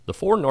The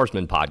Four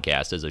Norsemen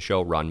podcast is a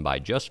show run by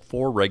just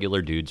four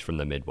regular dudes from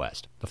the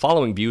Midwest. The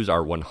following views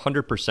are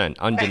 100%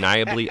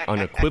 undeniably,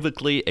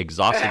 unequivocally,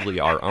 exhaustively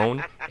our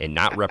own, and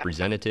not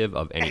representative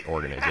of any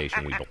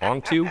organization we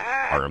belong to,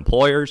 our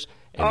employers,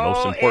 and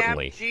most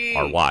importantly,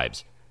 our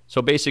wives.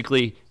 So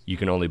basically, you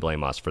can only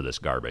blame us for this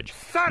garbage.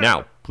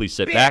 Now, please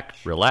sit back,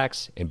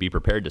 relax, and be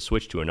prepared to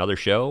switch to another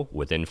show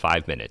within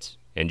 5 minutes.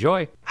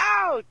 Enjoy!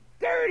 Ow,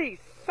 dirty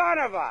son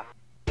of a...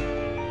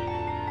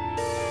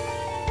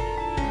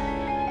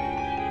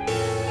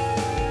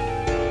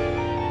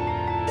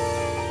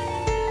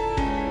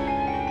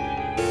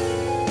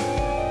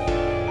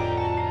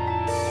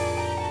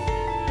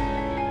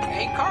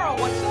 Hey, Carl,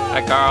 what's up?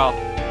 Hi, Carl.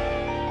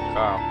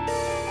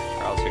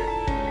 Carl's here.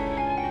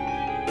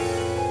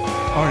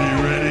 Are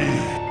you ready?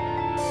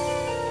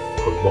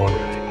 I was born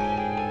ready.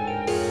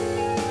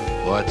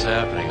 What's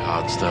happening,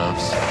 hot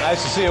stuffs?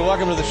 Nice to see you.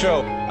 Welcome to the show.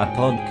 A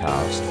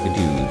podcast for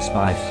dudes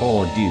by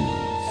four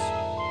dudes.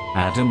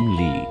 Adam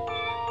Lee.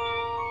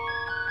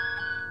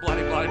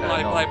 Bloody,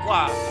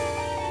 blah.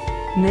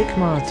 Nick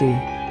Marty.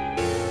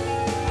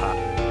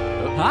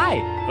 Hi!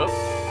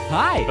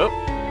 Hi!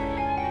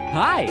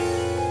 Hi!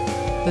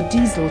 The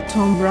Diesel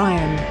Tom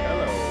Ryan.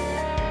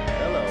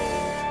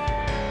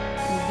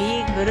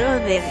 Big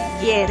Brother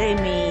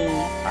Jeremy.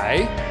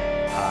 Hi.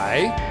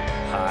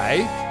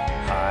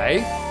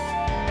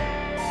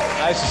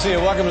 Nice to see you.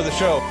 Welcome to the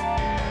show.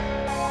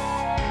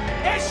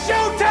 It's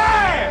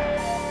showtime!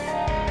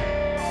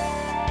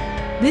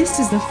 This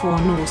is the Four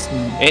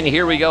Norsemen. And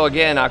here we go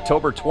again,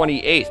 October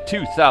 28th,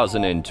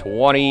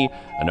 2020.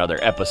 Another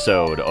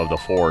episode of The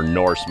Four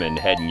Norsemen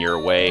heading your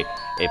way.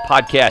 A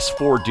podcast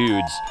for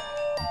dudes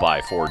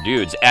by four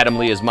dudes. Adam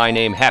Lee is my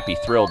name. Happy,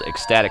 thrilled,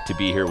 ecstatic to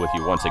be here with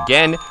you once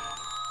again.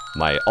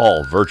 My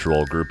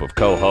all-virtual group of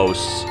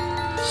co-hosts,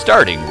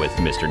 starting with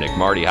Mr. Nick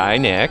Marty. Hi,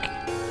 Nick.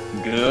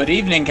 Good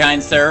evening,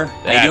 kind sir.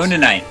 How you doing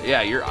tonight?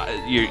 Yeah,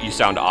 you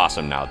sound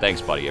awesome now.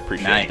 Thanks, buddy. I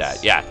appreciate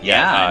that.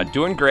 Yeah.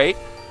 Doing great.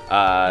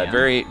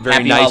 Very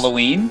Happy nice.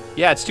 Halloween.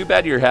 Yeah, it's too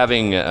bad you're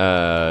having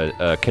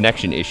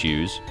connection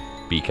issues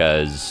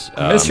because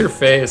I miss your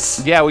face.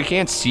 Yeah, we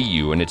can't see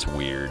you, and it's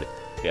weird.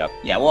 Yep.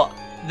 Yeah, well,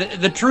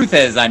 the truth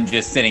is I'm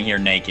just sitting here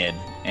naked,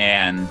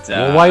 and...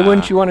 well, why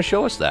wouldn't you want to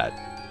show us that?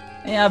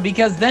 Yeah,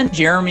 because then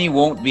Jeremy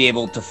won't be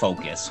able to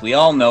focus. We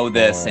all know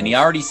this, and he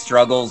already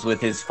struggles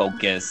with his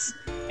focus,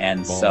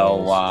 and so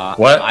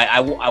What? I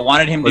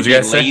wanted him to What'd you be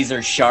guys say?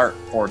 laser sharp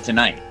for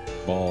tonight.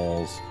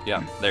 Balls.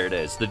 Yeah, there it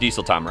is. The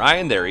Diesel Tom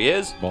Ryan, there he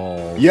is.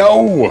 Balls.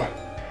 Yo!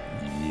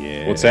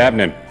 Yeah. What's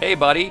happening? Hey,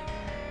 buddy.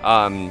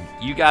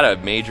 You got a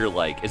major,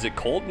 like, is it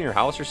cold in your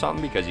house or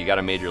something? Because you got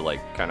a major, like,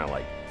 kind of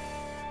like,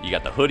 you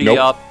got the hoodie Nope.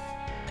 up,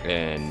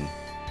 and...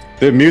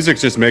 The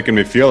music's just making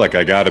me feel like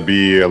I gotta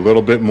be a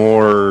little bit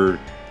more,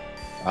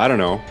 I don't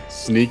know,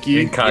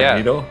 sneaky.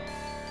 Incognito.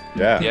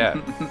 Yeah. Yeah.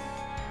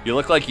 You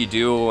look like you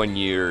do when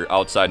you're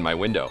outside my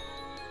window.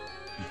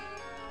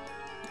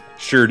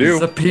 Sure do.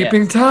 It's a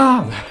peeping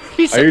Tom.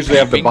 I usually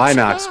have the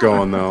binocs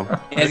going, though.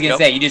 I was gonna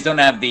say, you just don't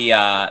have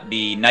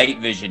the night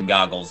vision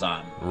goggles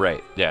on.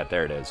 Right. Yeah,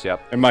 there it is.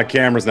 Yep. And my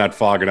camera's not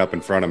fogging up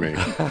in front of me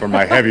from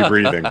my heavy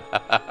breathing.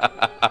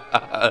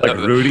 Like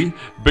Rudy.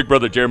 Big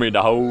brother Jeremy in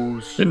the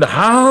house. In the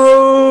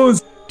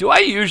house. Do I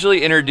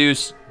usually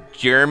introduce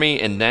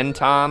Jeremy and then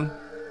Tom?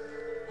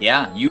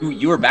 Yeah,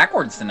 you were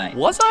backwards tonight.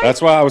 Was I?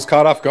 That's why I was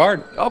caught off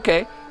guard.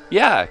 Okay.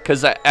 Yeah,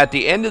 because at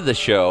the end of the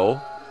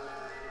show,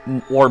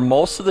 or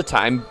most of the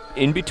time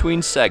in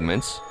between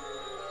segments,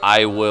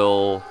 I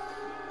will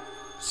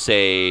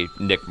say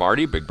Nick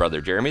Marty, Big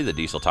Brother Jeremy, the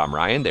Diesel Tom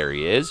Ryan, there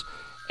he is.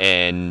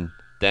 And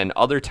then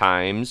other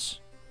times,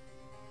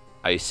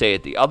 I say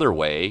it the other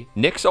way.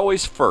 Nick's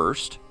always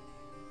first,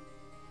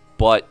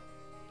 but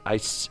I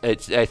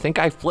think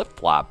I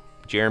flip-flop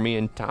Jeremy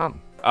and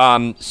Tom.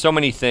 So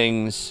many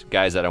things,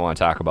 guys, that I want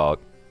to talk about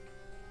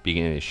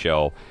beginning of the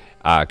show,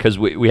 because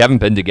we haven't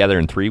been together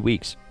in 3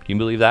 weeks. Can you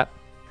believe that?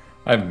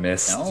 I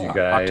missed you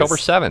guys. October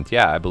 7th,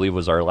 yeah, I believe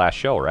was our last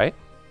show, right?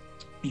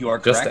 You are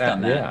correct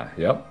on that. Yeah.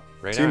 Yep.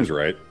 Right Seems on.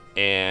 right.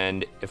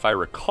 And if I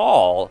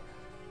recall,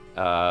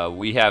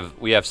 we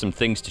have some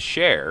things to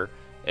share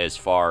as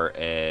far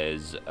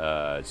as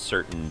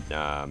certain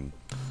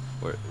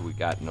we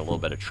got in a little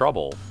bit of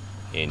trouble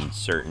in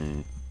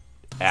certain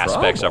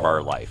aspects of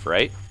our life,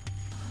 right?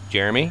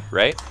 Jeremy,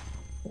 right?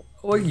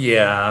 Well,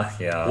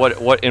 yeah.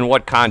 What in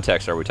what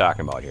context are we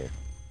talking about here?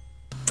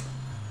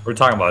 We're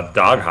talking about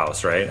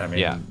Doghouse, right? I mean,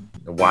 Yeah.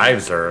 The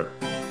wives are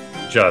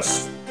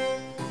just...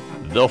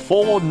 The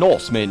Four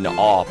Norsemen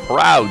are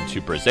proud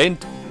to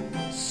present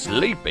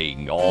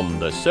Sleeping on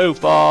the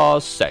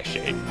Sofa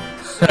Sessions.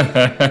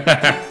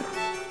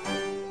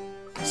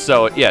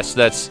 So, yes,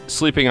 that's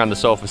Sleeping on the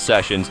Sofa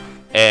Sessions.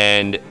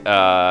 And,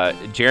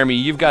 Jeremy,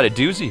 you've got a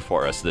doozy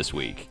for us this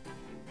week.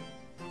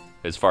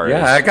 As far as...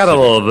 Yeah, I got a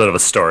little bit of a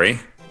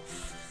story.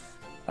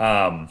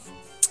 My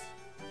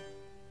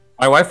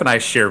wife and I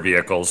share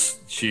vehicles.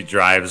 She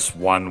drives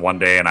one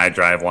day, and I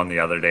drive one the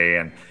other day,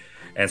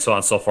 and so on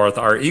and so forth.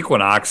 Our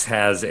Equinox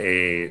has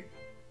a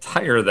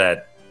tire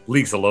that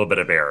leaks a little bit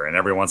of air, and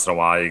every once in a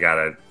while you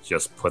gotta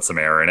just put some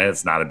air in it.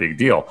 It's not a big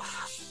deal.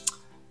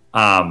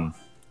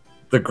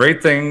 The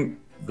great thing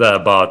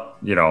about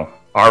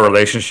our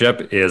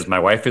relationship is my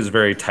wife is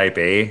very type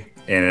A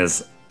and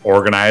is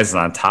organized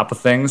and on top of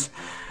things.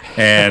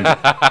 And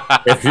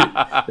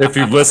if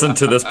you've listened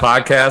to this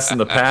podcast in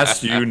the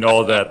past, you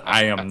know that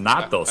I am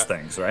not those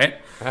things, right?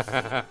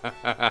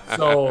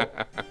 So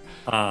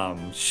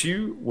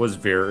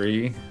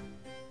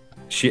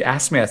she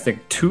asked me, I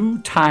think, 2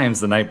 times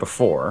the night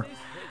before.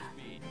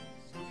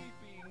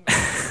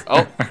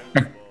 Oh,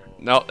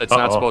 no, it's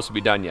not supposed to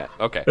be done yet.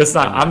 Okay. It's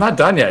not. I'm not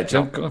done yet.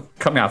 Don't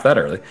cut me off that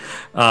early.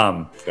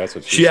 That's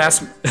what she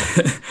asked.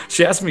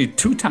 She asked me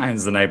 2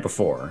 times the night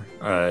before.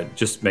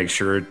 Just make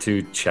sure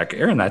to check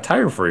air in that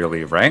tire before you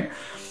leave, right?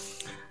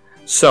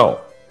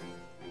 So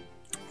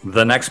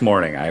the next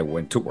morning, I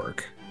went to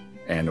work,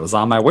 and it was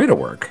on my way to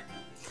work,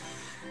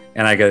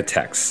 and I get a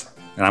text,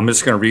 and I'm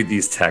just going to read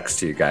these texts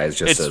to you guys.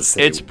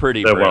 It's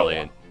pretty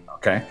brilliant.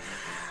 Okay,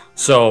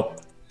 so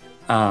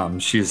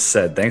she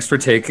said, "Thanks for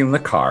taking the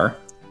car.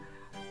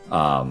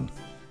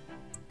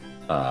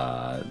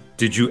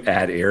 Did you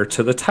add air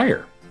to the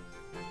tire?"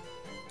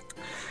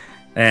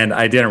 And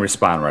I didn't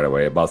respond right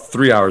away. About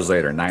 3 hours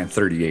later,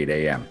 9:38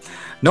 a.m.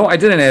 No, I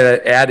didn't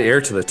add air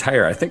to the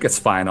tire. I think it's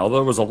fine, although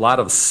there was a lot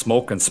of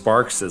smoke and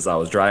sparks as I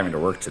was driving to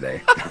work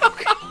today.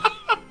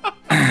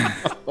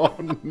 Oh,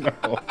 no.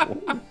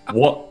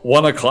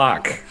 1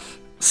 o'clock.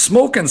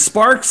 Smoke and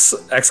sparks!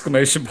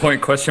 Exclamation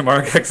point, question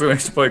mark,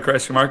 exclamation point,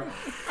 question mark.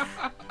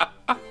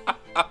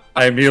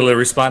 I immediately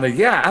responded,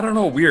 yeah, I don't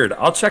know, weird.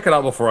 I'll check it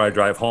out before I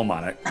drive home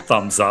on it.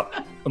 Thumbs up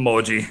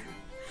emoji.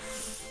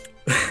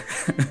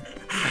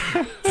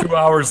 2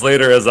 hours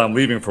later, as I'm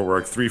leaving for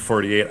work,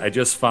 3:48, I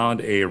just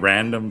found a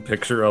random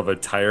picture of a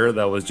tire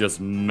that was just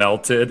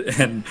melted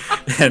and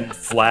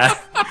flat,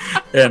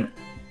 and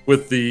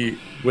with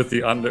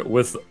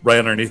right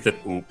underneath it,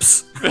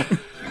 oops.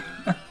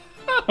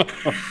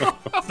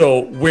 So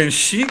when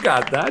she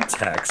got that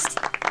text,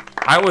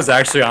 I was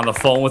actually on the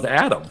phone with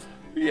Adam.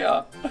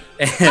 Yeah.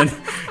 And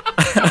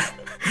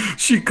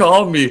she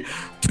called me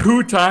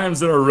 2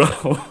 times in a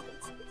row,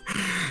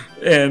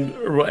 and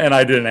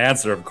I didn't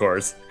answer, of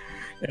course.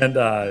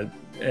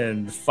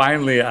 And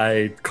finally,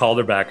 I called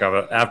her back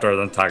after I was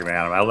done talking to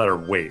Adam. I let her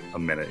wait a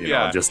minute,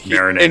 just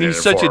marinate. And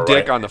he's such a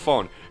dick on the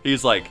phone.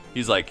 He's like,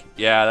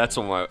 yeah, that's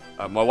what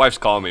my wife's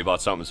calling me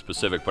about something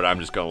specific, but I'm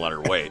just gonna let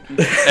her wait.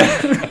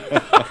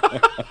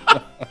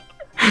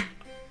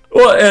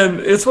 Well, and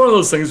it's one of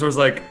those things where it's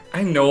like,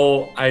 I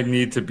know I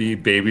need to be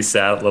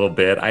babysat a little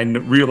bit. I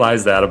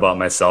realize that about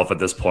myself at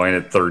this point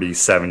at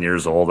 37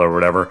 years old or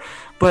whatever.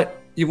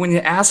 But when you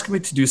ask me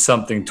to do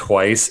something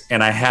twice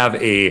and I have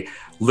a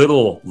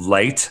little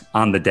light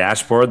on the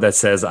dashboard that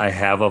says I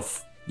have a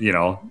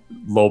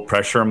low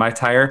pressure in my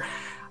tire,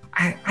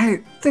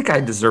 I think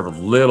I deserve a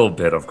little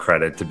bit of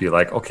credit to be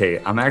like, okay,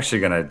 I'm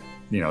actually going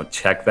to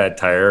check that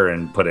tire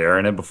and put air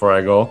in it before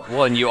I go.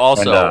 Well, and you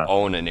also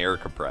own an air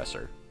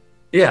compressor.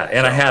 Yeah,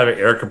 and I have an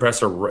air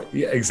compressor.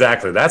 Yeah,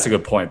 exactly. That's a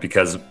good point,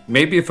 because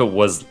maybe if it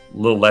was a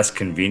little less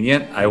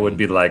convenient, I would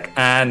be like,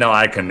 no,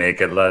 I can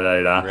make it.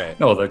 Right.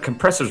 No, the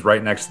compressor's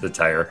right next to the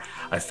tire.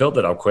 I filled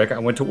it up quick. I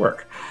went to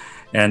work.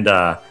 And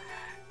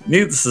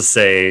needless to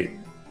say,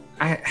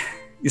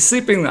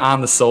 sleeping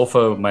on the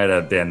sofa might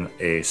have been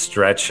a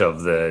stretch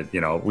of the,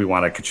 we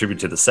want to contribute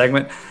to the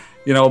segment,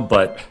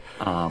 but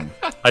I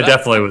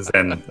definitely was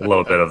in a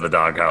little bit of the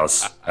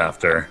doghouse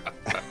after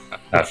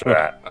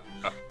that.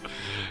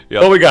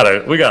 Yep. Well, we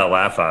gotta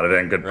laugh out of it,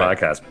 and good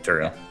podcast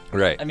material.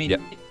 Right. I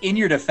mean, in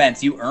your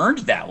defense, you earned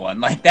that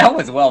one. Like, that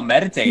was well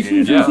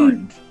meditated and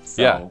earned.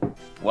 So,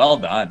 well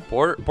done.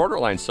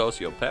 Borderline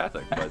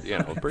sociopathic, but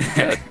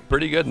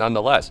pretty good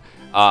nonetheless.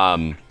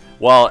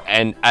 Well,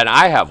 and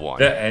I have one.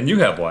 Yeah, and you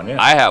have one.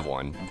 Yeah, I have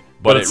one,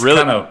 but it's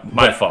really kind of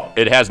my fault.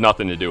 It has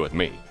nothing to do with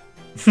me.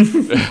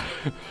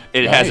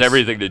 It has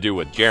everything to do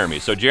with Jeremy.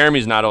 So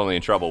Jeremy's not only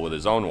in trouble with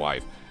his own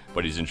wife,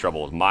 but he's in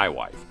trouble with my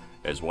wife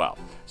as well.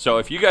 So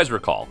if you guys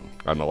recall,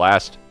 on the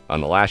last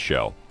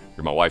show,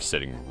 my wife's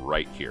sitting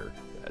right here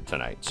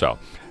tonight. So,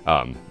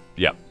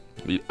 yeah.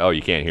 Oh,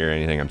 you can't hear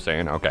anything I'm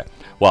saying? Okay.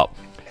 Well,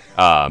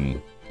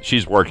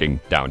 she's working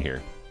down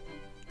here,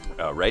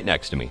 right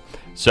next to me.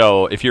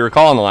 So if you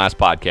recall in the last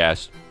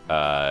podcast,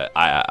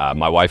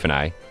 my wife and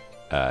I,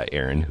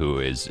 Erin, who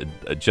is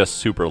just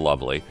super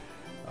lovely,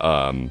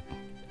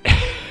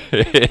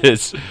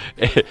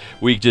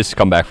 we just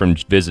come back from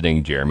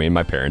visiting Jeremy and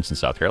my parents in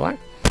South Carolina.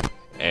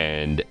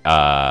 And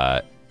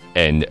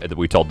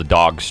we told the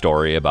dog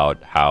story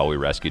about how we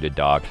rescued a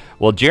dog.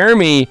 Well,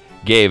 Jeremy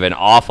gave an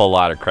awful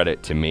lot of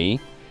credit to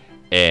me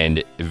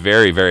and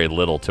very, very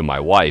little to my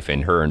wife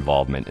and her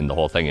involvement in the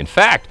whole thing. In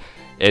fact,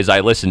 as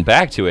I listened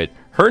back to it,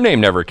 her name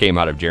never came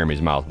out of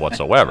Jeremy's mouth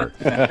whatsoever.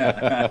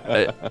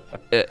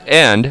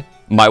 And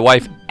my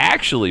wife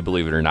actually,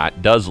 believe it or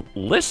not, does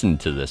listen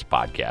to this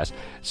podcast.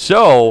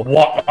 So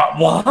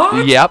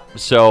what? Yep.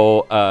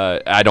 So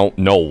I don't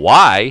know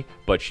why,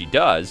 but she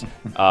does.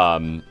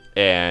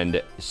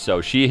 And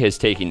so she has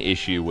taken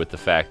issue with the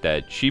fact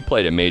that she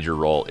played a major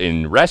role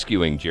in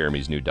rescuing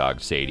Jeremy's new dog,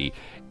 Sadie,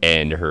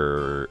 and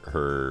her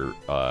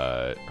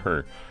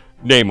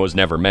name was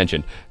never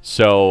mentioned.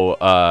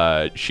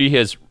 So she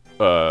has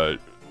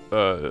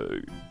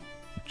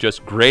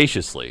just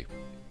graciously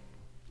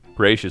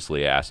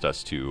asked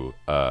us to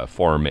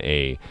form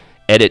a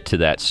edit to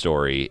that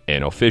story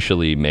and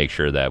officially make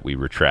sure that we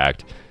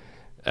retract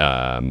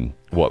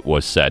what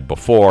was said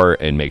before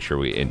and make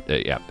sure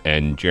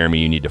and Jeremy,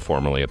 you need to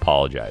formally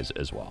apologize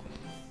as well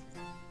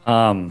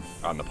on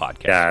the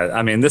podcast. Yeah,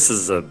 I mean, this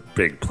is a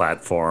big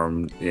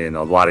platform, a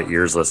lot of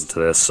ears listen to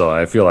this, so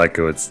I feel like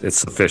it's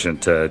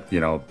sufficient to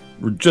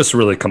just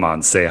really come on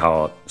and say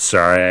how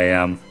sorry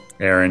I am,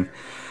 Aaron,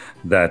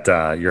 that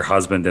your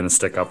husband didn't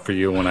stick up for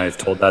you when I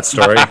told that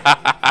story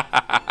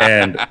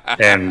and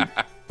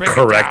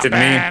corrected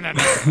me.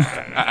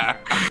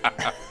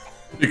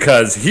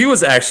 Because he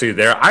was actually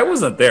there. I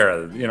wasn't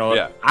there,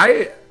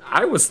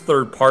 I was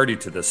third party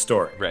to this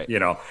story, right?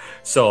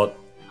 So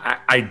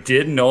I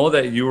did know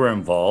that you were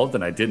involved,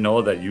 and I did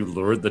know that you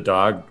lured the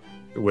dog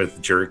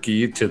with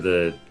jerky to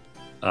the,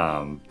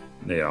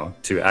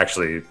 to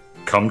actually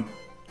come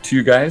to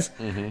you guys,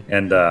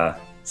 and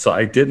so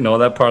I did know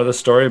that part of the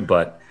story,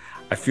 but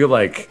I feel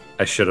like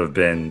I should have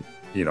been,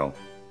 my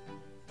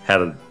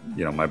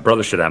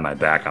brother should have my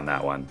back on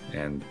that one,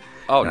 and.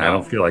 Oh, no. no. I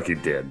don't feel like he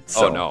did.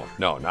 So, no,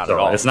 not at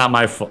all. It's not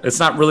my fault. It's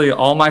not really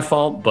all my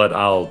fault, but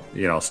I'll,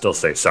 still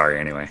say sorry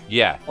anyway.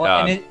 Yeah.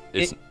 Well, and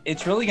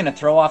it's really going to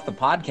throw off the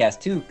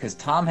podcast too, because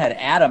Tom had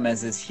Adam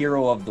as his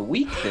hero of the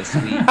week this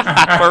week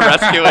for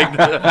rescuing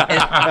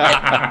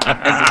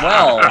as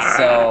well.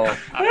 So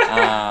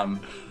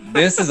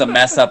this is a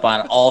mess up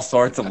on all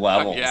sorts of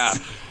levels. Yeah.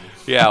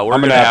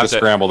 I'm gonna have to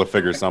scramble to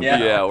figure something.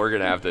 Yeah, we're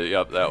gonna have to.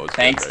 Yep, that was.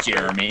 Thanks,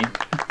 Jeremy.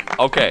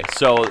 Okay,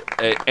 so,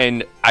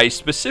 and I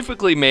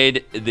specifically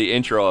made the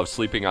intro of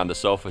Sleeping on the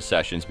Sofa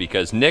sessions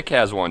because Nick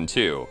has one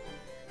too.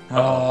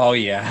 Oh,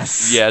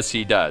 yes. Yes,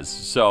 he does.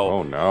 So,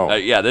 oh, no.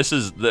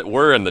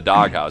 We're in the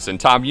doghouse. And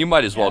Tom, you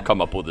might as well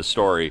come up with a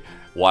story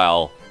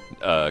while,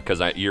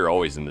 because you're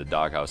always in the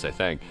doghouse, I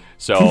think.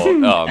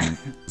 So,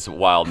 so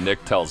while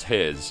Nick tells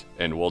his,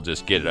 and we'll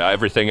just get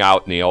everything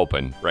out in the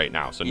open right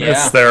now. So,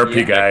 it's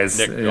therapy, guys.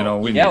 Nick,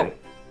 we need it.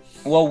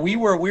 Well, we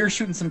were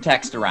shooting some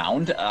text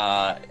around.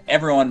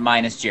 Everyone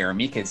minus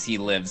Jeremy, because he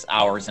lives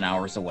hours and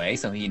hours away,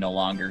 so he no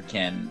longer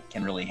can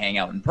really hang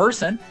out in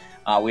person.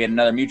 We had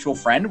another mutual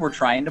friend. We're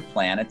trying to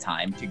plan a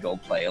time to go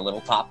play a little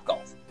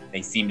Topgolf.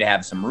 They seem to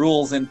have some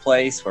rules in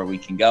place where we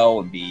can go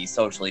and be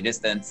socially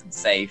distanced and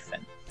safe.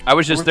 And I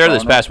was just there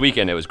this past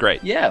weekend. It was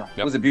great. Yeah.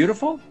 Yep. Was it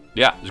beautiful?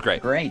 Yeah, it was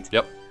great. Great.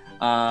 Yep.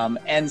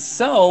 And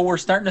so we're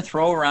starting to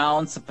throw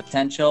around some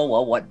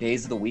potential, what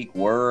days of the week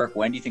work?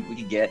 When do you think we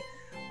could get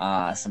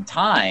some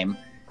time?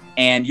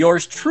 And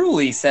yours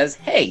truly says,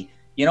 hey,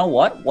 you know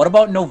what? What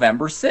about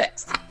November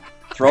 6th?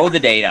 Throw the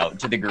date out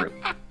to the group.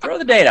 Throw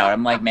the date out.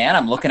 I'm like, man,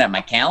 I'm looking at my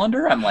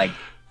calendar. I'm like,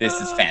 this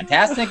is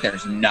fantastic.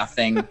 There's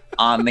nothing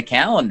on the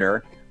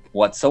calendar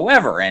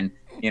whatsoever. And,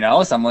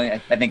 I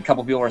think a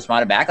couple people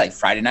responded back, like,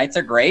 Friday nights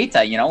are great.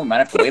 We might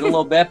have to wait a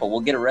little bit, but we'll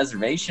get a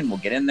reservation. We'll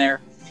get in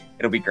there.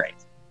 It'll be great.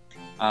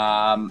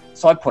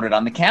 So I put it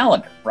on the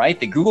calendar, right?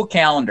 The Google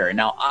Calendar.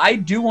 Now, I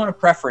do want to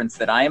preference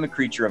that I am a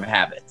creature of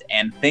habit,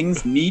 and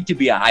things need to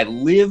be, I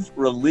live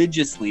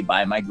religiously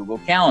by my Google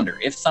Calendar.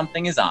 If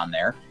something is on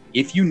there,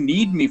 if you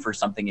need me for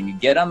something and you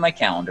get on my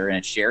calendar and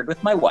it's shared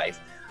with my wife,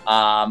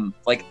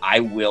 I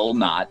will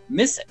not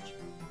miss it.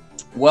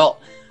 Well,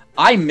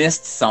 I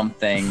missed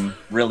something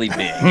really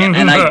big,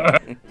 and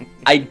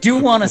I do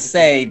want to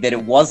say that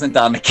it wasn't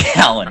on the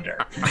calendar.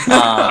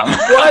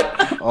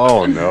 What?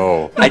 Oh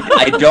no!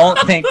 I don't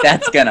think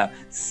that's gonna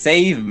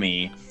save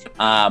me.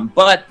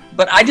 But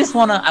I just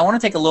want to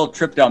take a little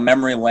trip down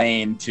memory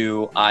lane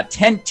to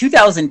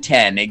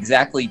 2010,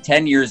 exactly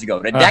 10 years ago,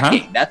 a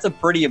decade. That's a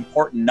pretty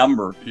important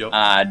number,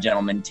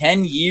 gentlemen.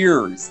 10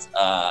 years.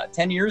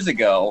 10 years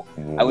ago,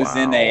 wow. I was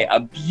in a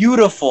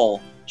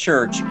beautiful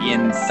church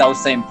in South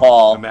St.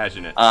 Paul.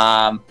 Imagine it.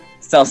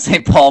 South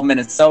St. Paul,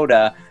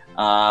 Minnesota.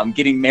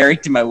 Getting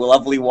married to my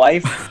lovely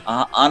wife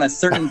on a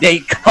certain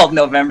date called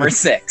November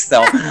 6th.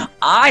 So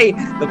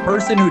the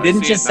person who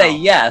didn't just say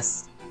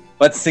yes,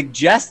 but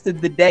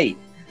suggested the date,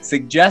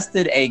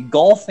 suggested a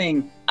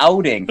golfing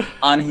outing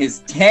on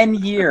his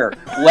 10-year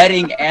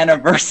wedding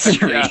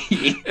anniversary.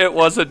 Yeah. It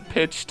wasn't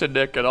pitched to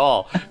Nick at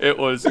all. It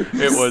was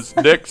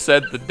Nick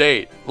said the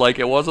date. Like,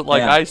 it wasn't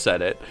like I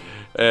said it.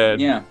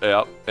 And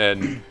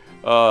and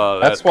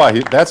that's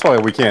why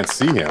we can't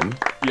see him.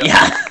 Yep.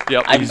 Yeah.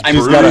 Yep. He's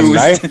got a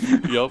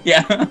knife. Yep.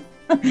 Yeah.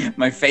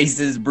 My face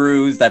is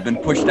bruised. I've been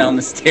pushed down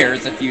the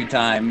stairs a few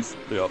times.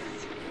 Yep.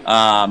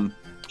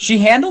 She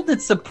handled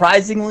it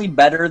surprisingly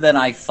better than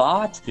I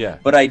thought. Yeah.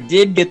 But I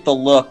did get the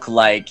look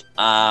like,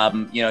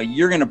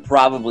 you're going to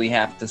probably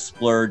have to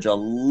splurge a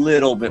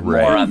little bit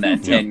more on that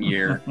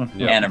 10-year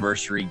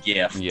anniversary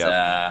gift.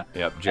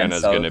 Yep.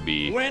 Jenna's going to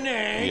be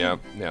winning.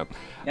 Yep.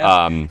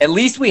 Yeah. At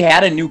least we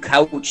had a new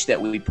couch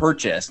that we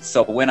purchased,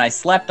 so when I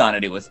slept on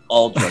it, it was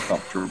ultra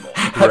comfortable.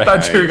 I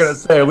thought you were going to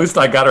say, at least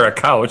I got her a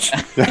couch.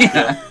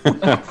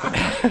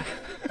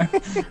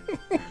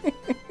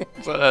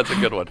 So that's a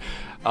good one.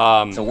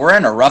 So we're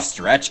in a rough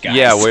stretch, guys.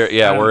 Yeah,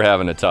 we're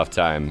having a tough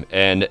time.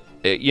 And,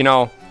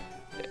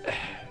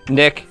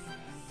 Nick,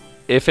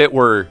 if it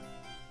were,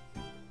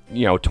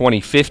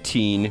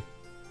 2015,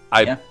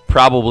 I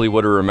probably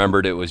would have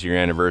remembered it was your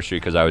anniversary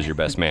because I was your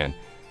best man.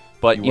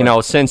 But,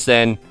 since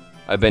then,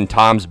 I've been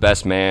Tom's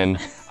best man.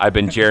 I've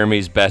been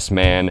Jeremy's best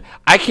man.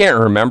 I can't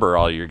remember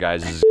all your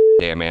guys'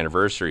 damn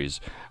anniversaries,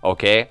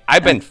 okay?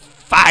 I've been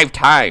 5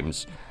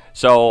 times.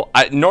 So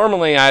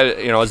normally,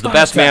 as the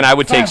best man, I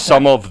would take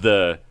some of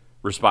the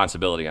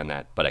responsibility on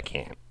that, but I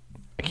can't.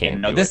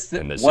 No, this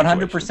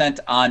 100%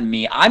 on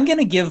me. I'm going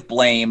to give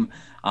blame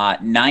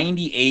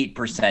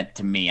 98%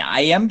 to me.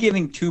 I am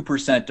giving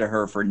 2% to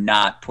her for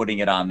not putting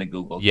it on the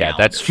Google calendar.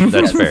 That's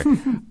fair.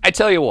 I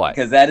tell you what.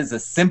 Because that is a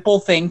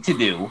simple thing to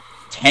do.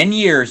 10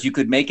 years, you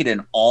could make it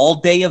an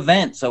all-day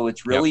event, so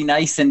it's really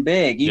nice and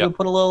big. Even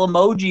put a little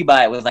emoji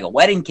by it with like a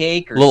wedding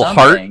cake or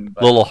something.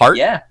 Little heart.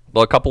 Yeah.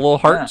 A couple little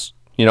hearts.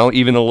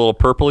 Even the little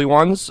purpley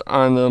ones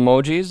on the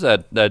emojis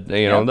that that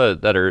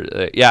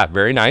are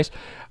very nice.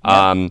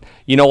 Yeah.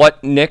 You know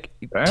what, Nick?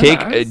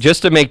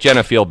 Just to make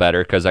Jenna feel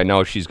better, because I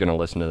know she's going to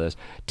listen to this.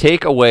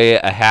 Take away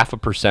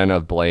 0.5%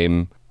 of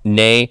blame,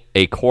 nay,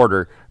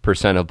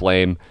 0.25% of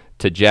blame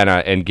to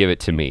Jenna, and give it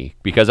to me,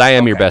 because I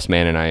am your best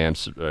man, and I am.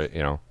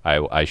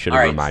 I should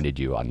have reminded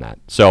you on that.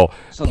 So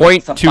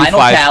 0.25. Final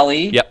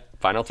tally. Yep.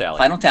 Final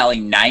tally.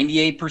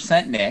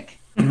 98% Nick.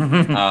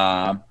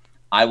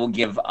 I will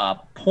give a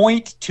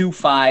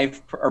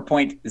 0.25 or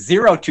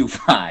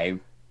 0.025.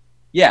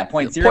 Yeah,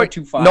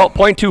 0.025. No,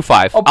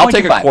 0.25. I'll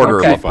take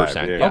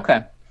 0.25%. Yeah.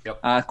 Okay.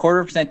 Yep.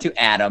 0.25% to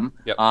Adam.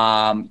 Yep.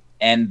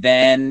 And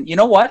then, you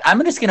know what?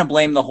 I'm just going to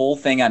blame the whole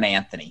thing on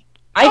Anthony.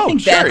 I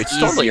think that's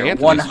easier.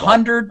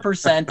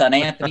 100% on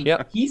Anthony.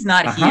 He's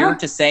not here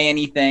to say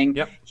anything.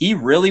 He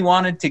really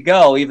wanted to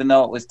go, even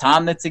though it was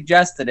Tom that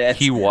suggested it.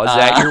 He was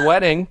at your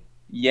wedding.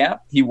 Yeah,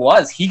 he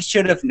was. He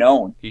should have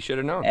known.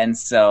 And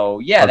so,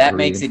 that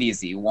makes it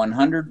easy.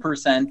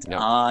 100%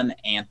 on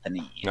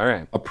Anthony. All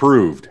right.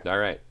 Approved. All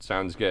right.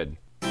 Sounds good.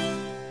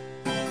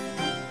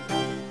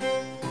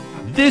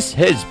 This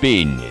has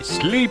been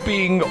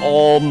Sleeping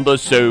on the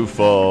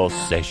Sofa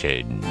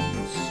Sessions,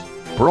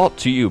 brought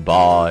to you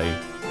by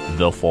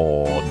the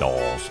Four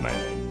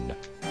Norsemen.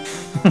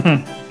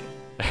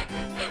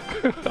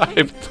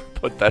 I've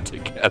put that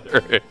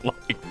together in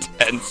like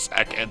 10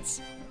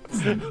 seconds.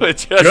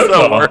 With just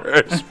the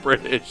worst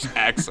British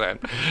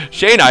accent.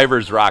 Shane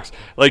Ivers rocks.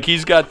 Like,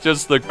 he's got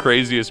just the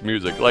craziest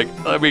music. Like,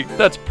 I mean,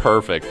 that's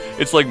perfect.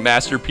 It's like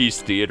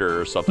Masterpiece Theater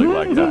or something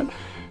like that.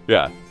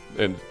 Yeah,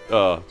 and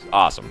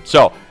awesome.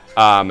 So,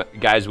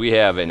 guys, we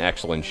have an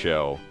excellent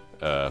show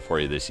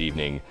for you this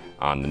evening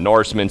on the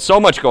Norsemen. So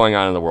much going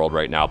on in the world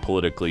right now,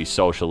 politically,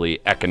 socially,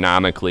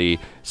 economically.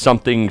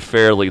 Something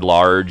fairly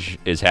large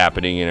is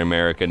happening in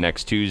America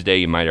next Tuesday.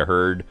 You might have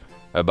heard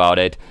about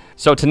it.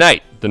 So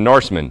tonight, the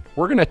Norsemen,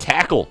 we're going to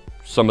tackle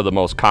some of the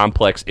most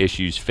complex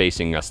issues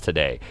facing us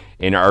today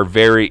in our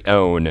very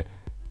own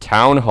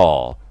town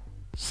hall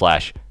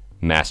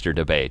 / master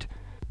debate.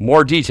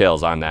 More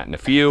details on that in a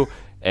few,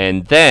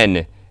 and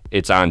then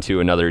it's on to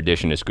another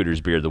edition of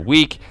Scooter's Beer of the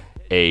Week,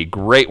 a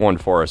great one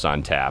for us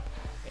on tap.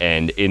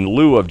 And in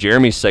lieu of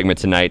Jeremy's segment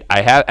tonight,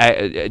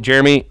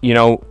 Jeremy,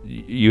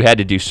 you had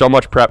to do so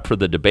much prep for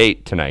the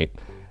debate tonight.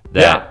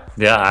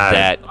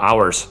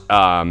 Hours.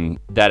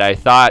 That I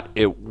thought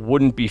it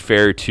wouldn't be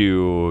fair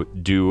to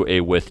do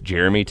a with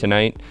Jeremy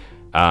tonight.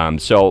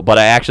 But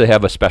I actually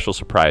have a special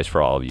surprise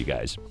for all of you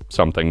guys.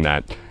 Something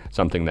that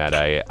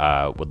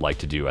I would like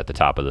to do at the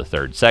top of the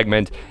third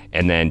segment,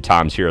 and then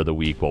Tom's Hero of the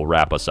Week will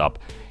wrap us up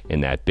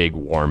in that big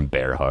warm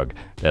bear hug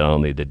that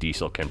only the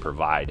Diesel can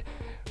provide.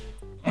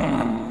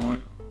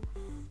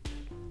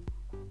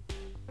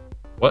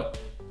 What?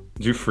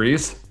 Did you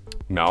freeze?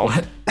 No,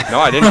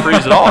 I didn't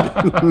freeze at all.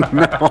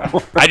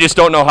 No. I just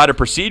don't know how to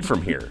proceed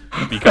from here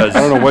because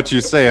I don't know what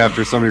you say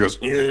after somebody goes.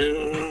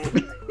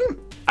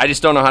 I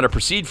just don't know how to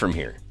proceed from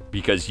here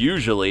because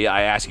usually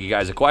I ask you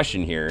guys a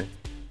question here.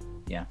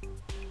 Yeah.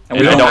 And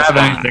we don't have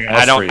anything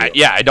else for you.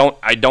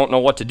 I don't know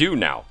what to do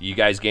now. You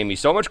guys gave me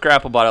so much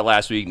crap about it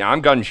last week. Now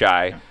I'm gun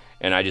shy,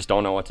 and I just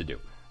don't know what to do.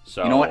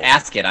 So you know what?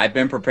 Ask it. I've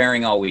been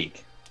preparing all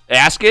week.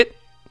 Ask it?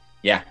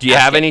 Yeah. Do you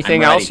have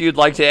anything else you'd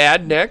like to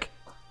add, Nick?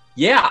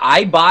 Yeah,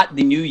 I bought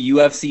the new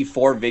UFC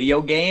 4 video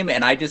game,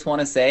 and I just want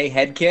to say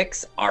head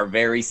kicks are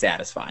very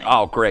satisfying.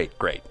 Oh, great.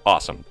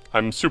 Awesome.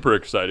 I'm super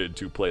excited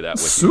to play that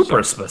with you.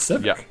 Super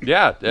specific.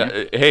 Yeah.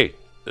 Hey,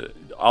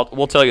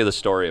 we'll tell you the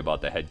story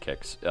about the head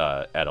kicks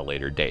at a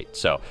later date.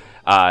 So,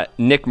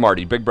 Nick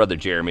Marty, Big Brother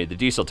Jeremy, the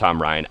Diesel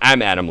Tom Ryan,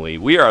 I'm Adam Lee.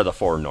 We are the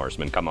Four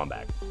Norsemen. Come on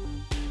back.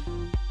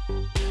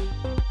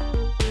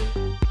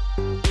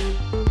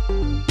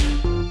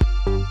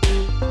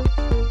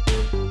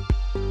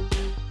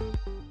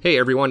 Hey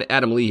everyone,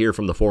 Adam Lee here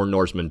from the Four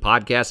Norsemen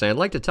podcast, and I'd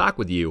like to talk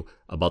with you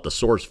about the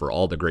source for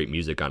all the great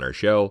music on our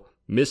show,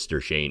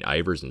 Mr. Shane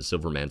Ivers and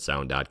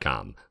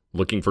SilvermanSound.com.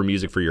 Looking for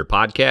music for your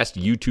podcast,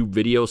 YouTube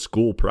video,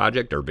 school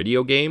project, or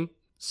video game?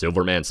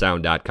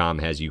 SilvermanSound.com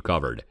has you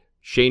covered.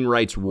 Shane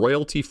writes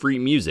royalty-free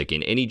music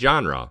in any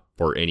genre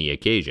for any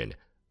occasion.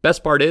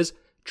 Best part is,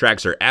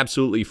 tracks are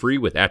absolutely free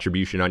with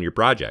attribution on your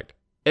project.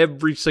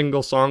 Every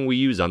single song we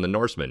use on the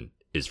Norsemen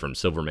is from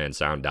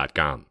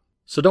SilvermanSound.com.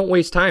 So don't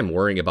waste time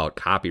worrying about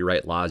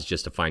copyright laws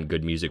just to find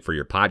good music for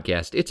your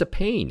podcast. It's a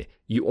pain.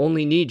 You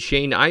only need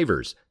Shane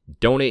Ivers.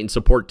 Donate and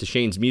support to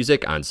Shane's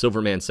music on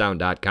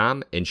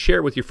SilvermanSound.com and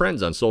share with your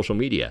friends on social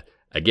media.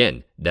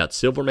 Again,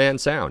 that's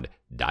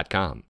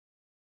SilvermanSound.com.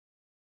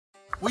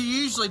 We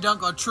usually don't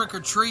go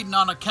trick-or-treating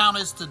on account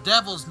it's the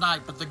devil's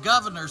night, but the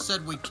governor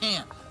said we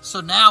can't.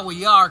 So now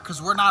we are,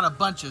 because we're not a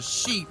bunch of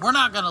sheep. We're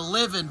not going to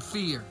live in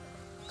fear.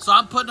 So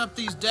I'm putting up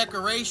these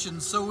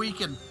decorations so we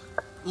can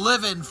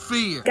live in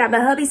fear. Got my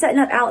hubby setting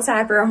up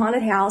outside for a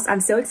haunted house. I'm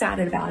so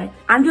excited about it.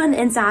 I'm doing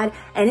the inside,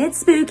 and it's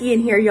spooky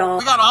in here, y'all.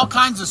 We got all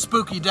kinds of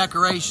spooky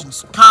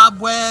decorations.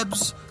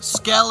 Cobwebs,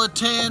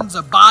 skeletons,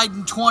 a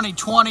Biden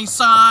 2020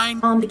 sign.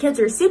 The kids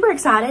are super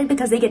excited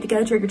because they get to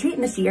go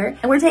trick-or-treating this year.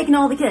 And we're taking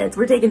all the kids.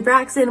 We're taking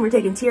Braxton, we're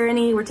taking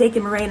Tyranny, we're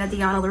taking Morena,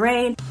 Deanna,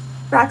 Lorraine.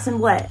 Braxton,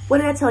 what? What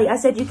did I tell you? I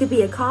said you could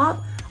be a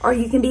cop or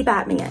you can be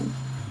Batman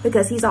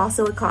because he's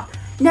also a cop.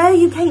 No,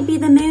 you can't be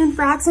the moon,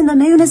 Fraxon. The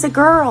moon is a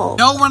girl.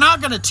 No, we're not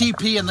going to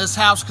TP in this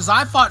house because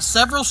I fought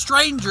several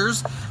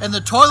strangers in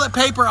the toilet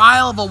paper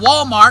aisle of a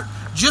Walmart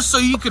just so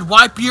you could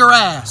wipe your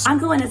ass. I'm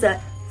going as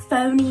a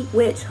phony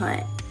witch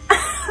hunt.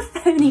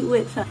 Phony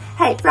witch hunt.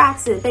 Hey,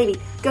 Fraxon, baby,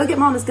 go get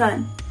Mama's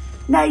gun.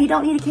 No, you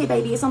don't need a key,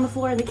 baby. It's on the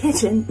floor in the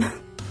kitchen.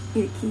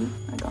 Need a key?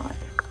 Oh, my God.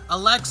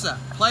 Alexa,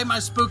 play my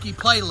spooky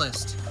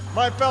playlist.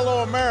 My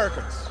fellow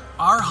Americans.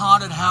 Our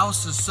haunted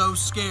house is so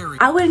scary.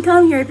 I wouldn't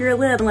come here if you're a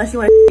lib unless you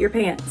want to your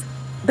pants.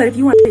 But if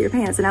you want to your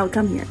pants, then I would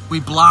come here. We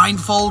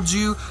blindfold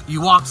you.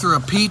 You walk through a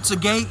pizza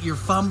gate. You're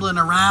fumbling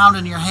around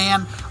and your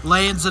hand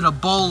lands in a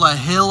bowl of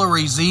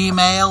Hillary's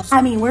emails.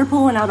 I mean, we're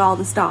pulling out all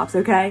the stops,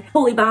 okay?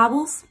 Holy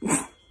Bibles.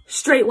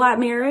 Straight white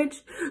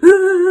marriage.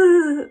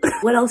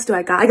 What else do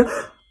I got? I go...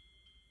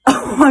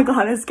 Oh my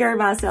God, I scared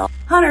myself.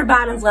 Hunter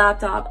Biden's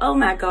laptop. Oh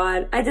my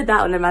God, I did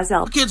that one to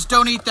myself. Kids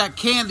don't eat that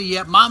candy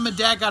yet. Mom and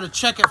Dad got to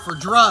check it for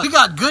drugs. We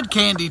got good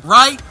candy,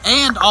 right?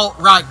 And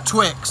alt-right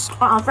Twix.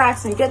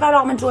 Fraxon, get that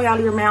almond joy out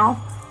of your mouth.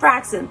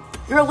 Fraxon,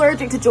 you're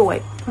allergic to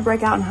joy. I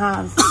break out in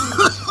hives.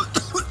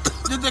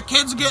 Did the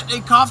kids get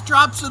any cough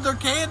drops in their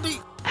candy?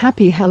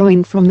 Happy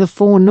Halloween from the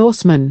Four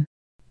Norsemen.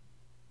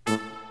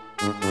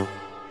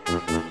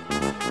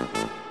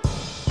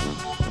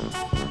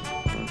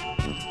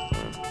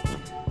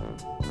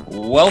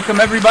 Welcome,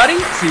 everybody,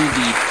 to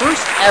the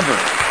first ever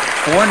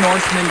Four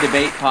Norsemen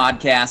Debate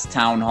Podcast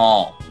Town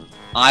Hall.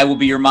 I will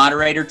be your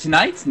moderator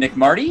tonight, Nick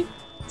Marty.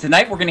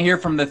 Tonight, we're going to hear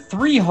from the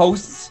three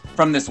hosts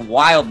from this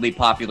wildly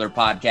popular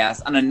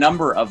podcast on a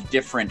number of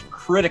different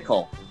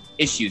critical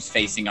issues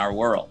facing our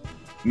world.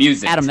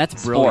 Music, Adam,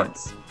 that's brilliant.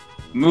 Sports,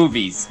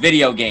 movies,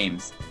 video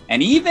games,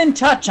 and even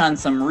touch on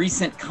some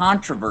recent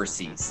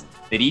controversies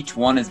that each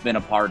one has been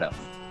a part of.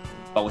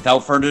 But without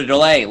further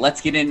delay,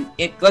 let's get into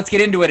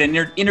it and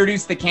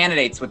introduce the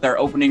candidates with their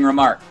opening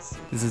remarks.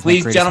 This is Please,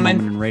 the greatest gentlemen,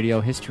 moment in radio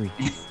history.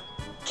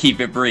 Keep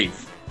it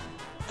brief.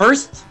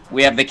 First,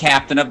 we have the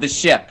captain of the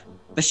ship,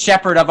 the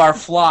shepherd of our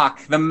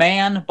flock, the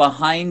man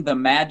behind the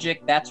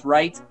magic. That's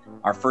right.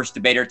 Our first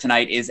debater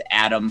tonight is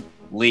Adam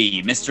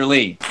Lee. Mr.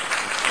 Lee.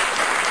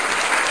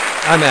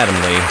 I'm Adam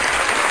Lee.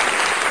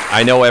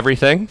 I know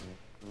everything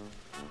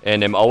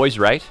and am always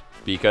right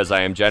because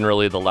I am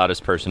generally the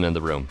loudest person in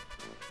the room.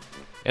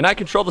 And I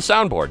control the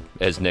soundboard,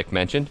 as Nick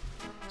mentioned.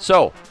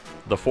 So,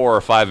 the 4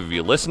 or 5 of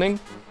you listening,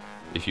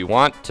 if you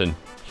want to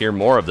hear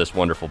more of this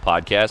wonderful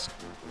podcast,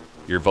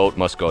 your vote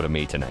must go to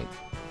me tonight.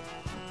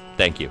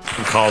 Thank you.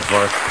 Called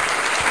for.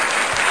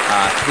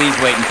 Please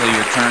wait until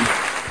your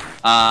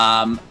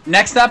turn.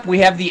 Next up, we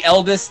have the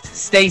eldest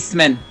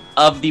statesman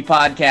of the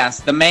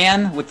podcast, the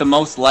man with the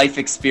most life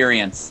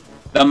experience,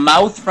 the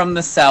mouth from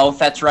the south.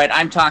 That's right,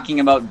 I'm talking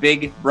about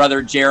Big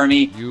Brother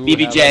Jeremy.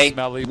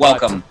 BBJ,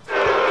 welcome.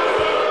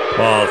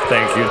 Well,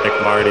 thank you,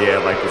 Nick Marty.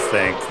 I'd like to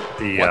thank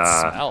the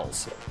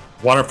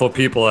wonderful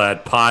people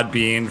at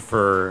Podbean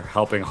for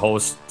helping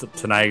host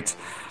tonight.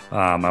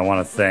 I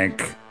want to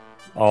thank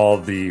all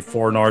the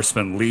Four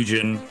Norsemen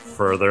Legion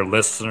for their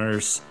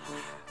listeners.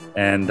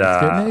 And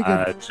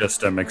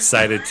I'm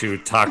excited to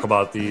talk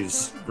about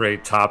these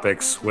great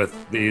topics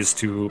with these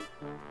two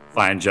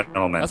fine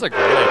gentlemen. That's a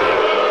great idea.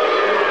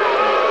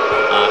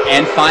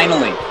 And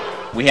finally,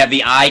 we have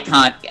the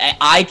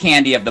eye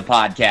candy of the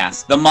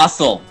podcast, the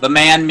muscle, the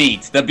man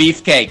meat, the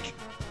beefcake.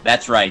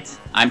 That's right.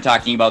 I'm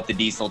talking about the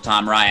Diesel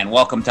Tom Ryan.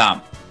 Welcome,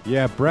 Tom.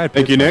 Yeah, Brad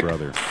Thank Pitt's you, my Nick.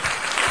 brother.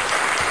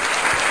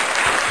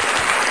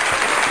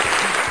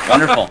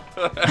 Wonderful.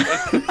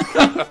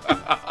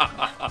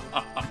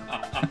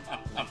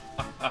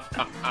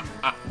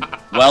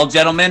 Well,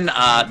 gentlemen,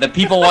 the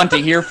people want to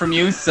hear from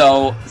you,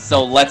 so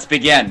let's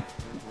begin.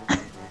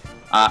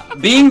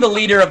 Being the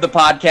leader of the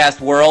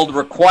podcast world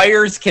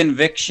requires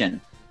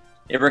conviction.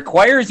 It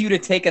requires you to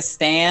take a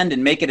stand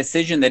and make a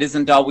decision that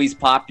isn't always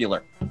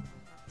popular.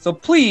 So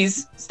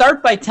please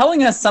start by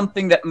telling us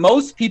something that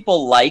most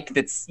people like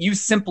that you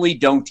simply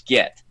don't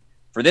get.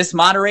 For this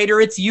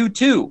moderator, it's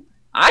U2.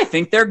 I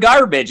think they're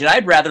garbage, and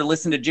I'd rather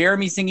listen to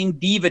Jeremy singing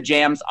diva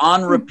jams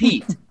on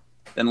repeat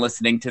than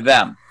listening to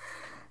them.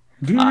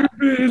 We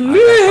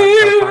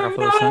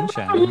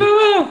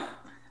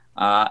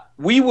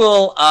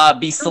will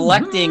be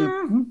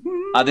selecting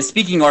the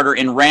speaking order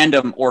in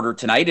random order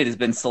tonight. It has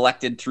been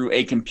selected through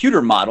a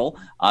computer model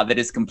that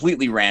is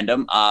completely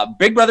random.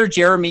 Big Brother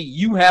Jeremy,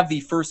 you have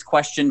the first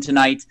question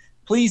tonight.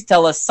 Please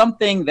tell us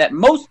something that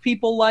most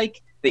people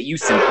like that you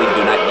simply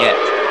do not get.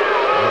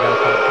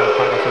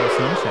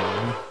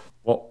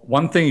 Well,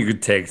 one thing you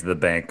could take to the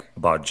bank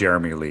about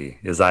Jeremy Lee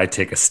is I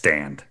take a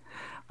stand.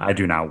 I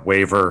do not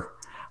waver.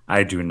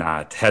 I do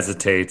not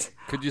hesitate.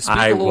 Could you speak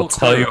I a little will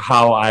tell clearer? you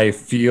how I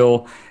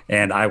feel,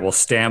 and I will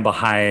stand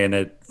behind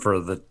it for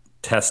the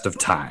test of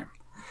time.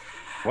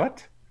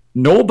 What?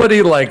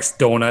 Nobody likes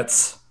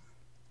donuts,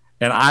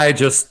 and I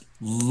just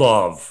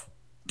love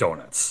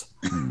donuts.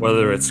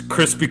 Whether it's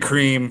Krispy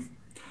Kreme,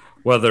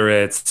 whether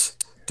it's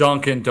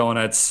Dunkin'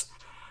 Donuts,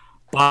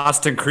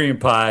 Boston cream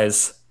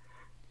pies,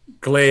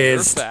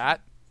 glazed, You're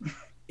fat.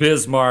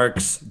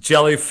 Bismarck's,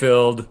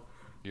 jelly-filled,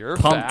 You're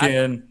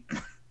pumpkin.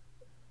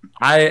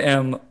 I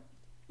am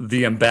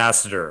the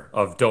ambassador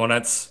of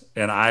donuts,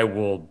 and I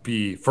will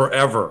be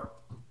forever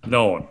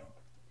known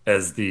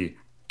as the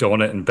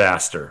donut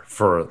ambassador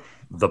for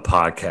the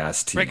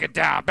podcast team. Break it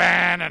down.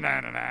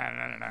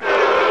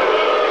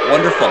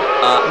 Wonderful.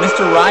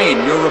 Mr.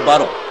 Ryan, your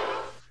rebuttal.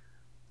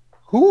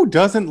 Who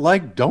doesn't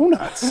like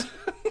donuts?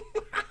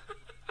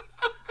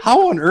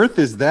 How on earth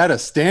is that a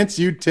stance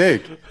you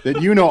take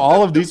that you know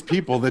all of these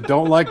people that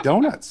don't like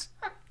donuts?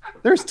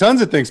 There's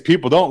tons of things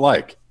people don't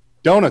like.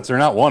 Donuts are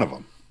not one of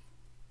them.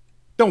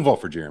 Don't vote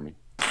for Jeremy.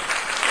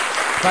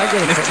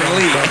 Mr.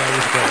 Lee.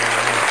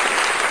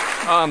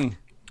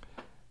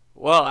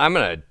 Well, I'm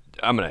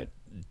gonna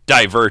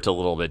divert a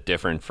little bit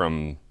different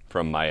from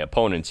my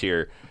opponents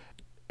here,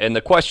 and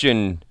the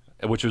question,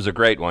 which was a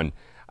great one,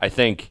 I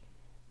think,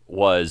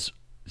 was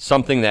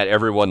something that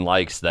everyone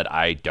likes that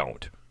I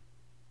don't.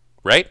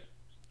 Right?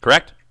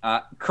 Correct?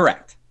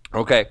 Correct.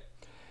 Okay.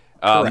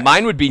 Correct.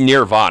 Mine would be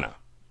Nirvana.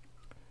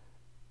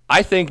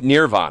 I think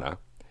Nirvana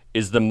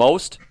is the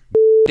most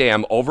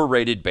damn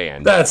overrated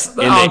band in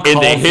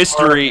the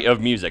history of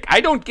music.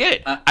 I don't get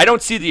it. I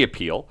don't see the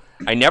appeal.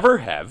 I never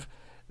have.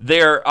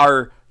 There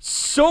are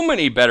so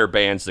many better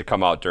bands that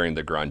come out during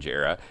the grunge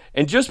era,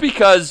 and just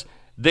because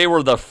they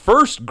were the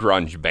first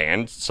grunge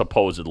band,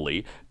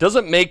 supposedly,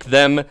 doesn't make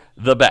them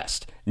the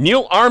best.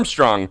 Neil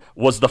Armstrong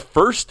was the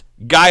first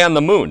guy on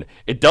the moon.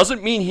 It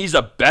doesn't mean he's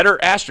a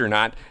better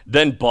astronaut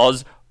than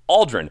Buzz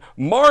Aldrin.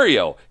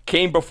 Mario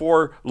came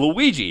before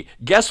Luigi.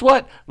 Guess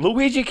what?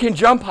 Luigi can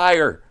jump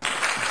higher.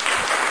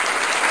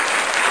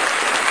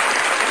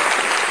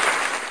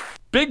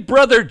 Big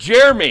Brother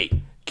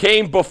Jeremy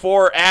came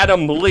before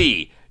Adam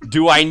Lee.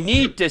 Do I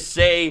need to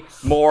say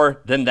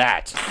more than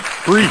that?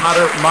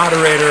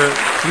 Moderator,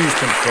 please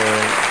control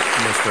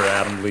Mr.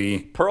 Adam Lee.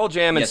 Pearl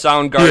Jam and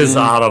Soundgarden. He is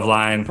out of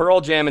line.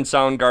 Pearl Jam and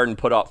Soundgarden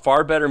put out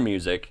far better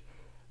music.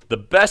 The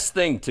best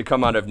thing to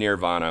come out of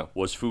Nirvana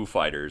was Foo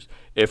Fighters.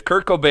 If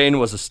Kurt Cobain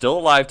was still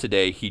alive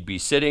today, he'd be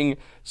sitting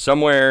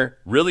somewhere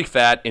really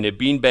fat in a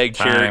beanbag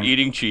chair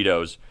eating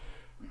Cheetos.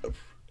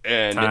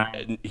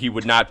 And he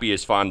would not be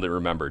as fondly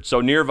remembered.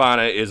 So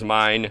Nirvana is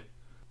mine.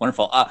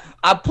 Wonderful.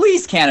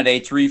 Please,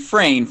 candidates,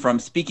 refrain from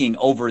speaking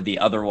over the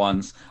other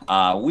ones.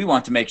 We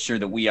want to make sure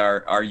that we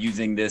are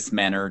using this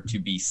manner to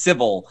be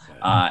civil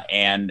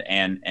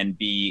and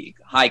be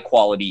high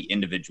quality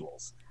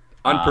individuals.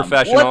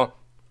 Unprofessional.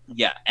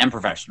 And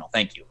professional.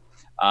 Thank you.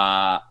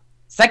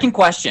 Second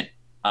question.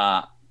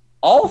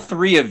 All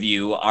three of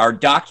you are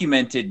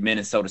documented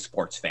Minnesota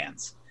sports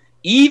fans,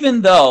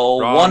 even though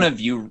one of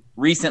you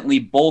recently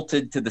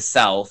bolted to the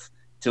South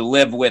to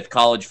live with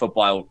college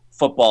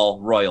football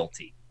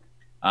royalty.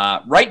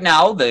 Right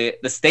now, the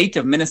state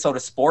of Minnesota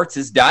sports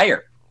is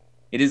dire.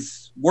 It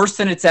is worse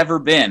than it's ever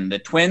been. The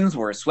Twins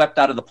were swept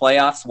out of the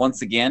playoffs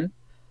once again.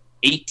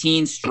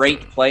 18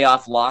 straight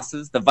playoff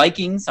losses. The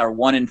Vikings are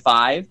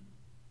 1-5.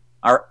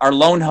 Our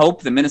lone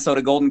hope, the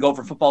Minnesota Golden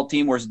Gopher football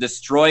team, was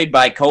destroyed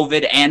by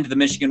COVID and the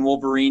Michigan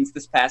Wolverines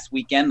this past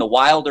weekend. The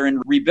Wild are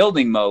in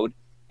rebuilding mode.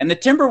 And the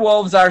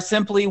Timberwolves are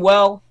simply,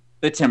 well,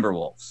 the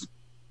Timberwolves.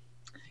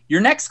 Your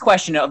next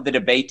question of the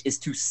debate is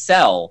to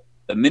sell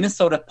the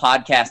Minnesota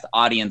podcast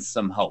audience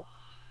some hope.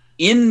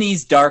 In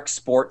these dark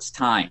sports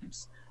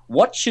times,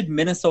 what should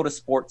Minnesota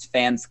sports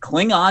fans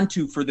cling on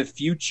to for the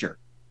future?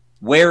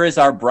 Where is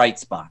our bright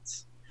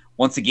spots?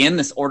 Once again,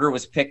 this order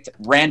was picked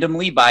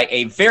randomly by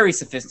a very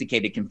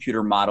sophisticated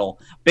computer model.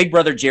 Big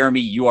Brother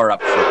Jeremy, you are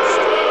up first.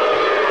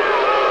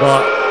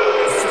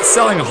 Well,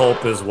 selling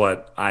hope is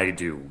what I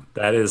do.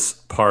 That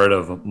is part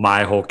of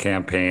my whole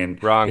campaign.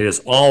 Wrong. It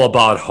is all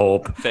about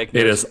hope. Fake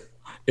news.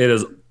 It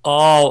is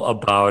all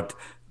about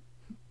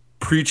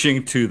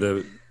preaching to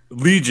the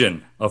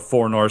legion of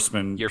Four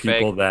Norsemen You're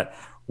people fake. that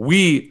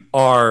we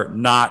are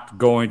not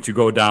going to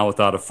go down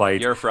without a fight.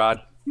 You're a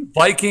fraud.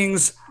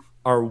 Vikings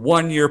are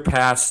 1 year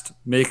past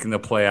making the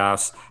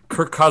playoffs.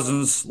 Kirk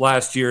Cousins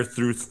last year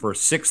threw for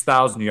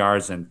 6,000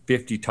 yards and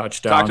 50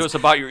 touchdowns. Talk to us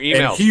about your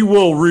emails. And he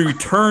will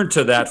return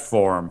to that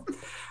form.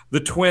 The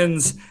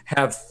Twins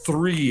have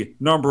 3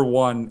 number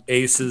 1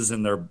 aces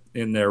in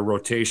their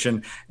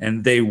rotation,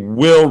 and they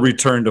will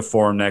return to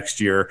form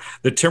next year.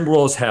 The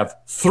Timberwolves have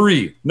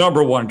 3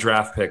 number 1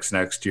 draft picks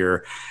next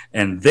year,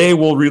 and they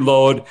will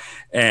reload.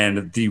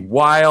 And the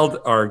Wild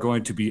are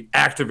going to be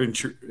active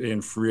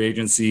in free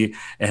agency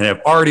and have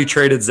already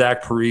traded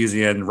Zach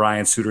Parise and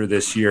Ryan Suter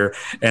this year,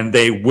 and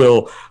they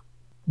will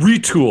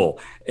retool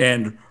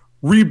and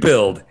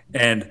rebuild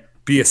and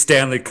be a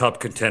Stanley Cup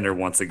contender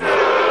once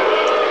again.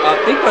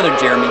 Big Brother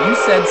Jeremy, you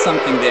said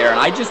something there, and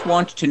I just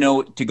want to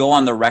know, to go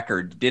on the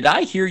record. Did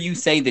I hear you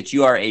say that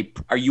you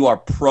are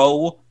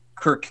pro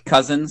Kirk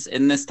Cousins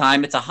in this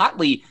time? It's a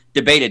hotly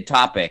debated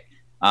topic.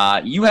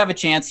 You have a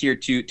chance here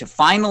to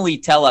finally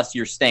tell us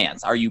your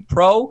stance. Are you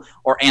pro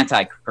or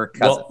anti Kirk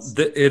Cousins?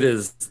 Well,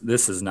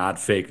 this is not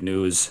fake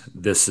news.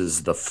 This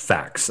is the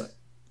facts.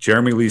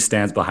 Jeremy Lee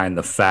stands behind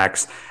the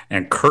facts,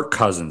 and Kirk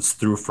Cousins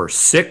threw for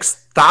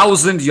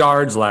 6,000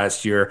 yards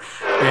last year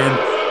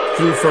and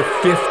threw for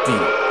 50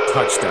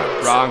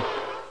 touchdowns. Wrong.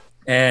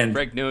 And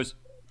break news.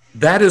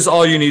 That is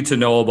all you need to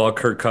know about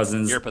Kirk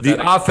Cousins. You're pathetic.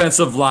 The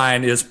offensive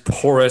line is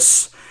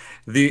porous.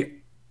 The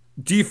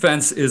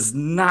defense is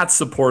not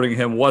supporting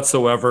him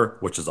whatsoever,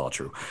 which is all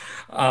true.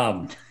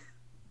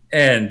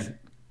 And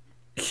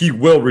he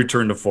will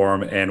return to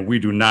form, and we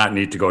do not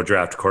need to go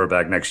draft a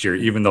quarterback next year,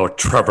 even though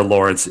Trevor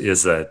Lawrence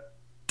is a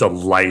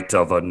delight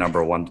of a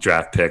number 1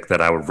 draft pick that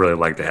I would really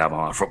like to have on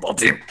our football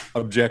team.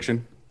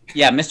 Objection.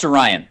 Yeah, Mr.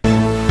 Ryan.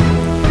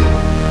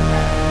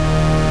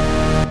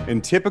 In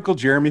typical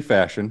Jeremy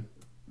fashion,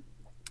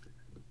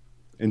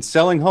 in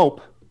selling hope,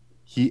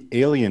 he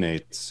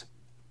alienates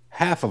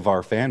half of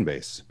our fan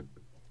base.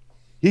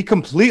 He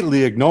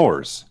completely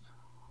ignores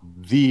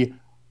the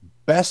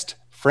best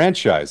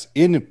franchise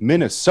in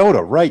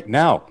Minnesota right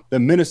now, the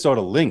Minnesota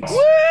Lynx.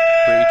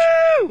 Preach.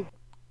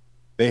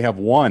 They have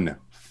won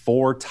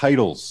 4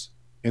 titles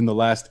in the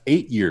last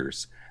 8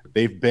 years.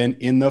 They've been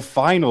in the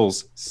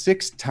finals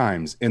 6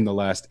 times in the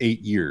last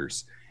 8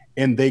 years,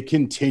 and they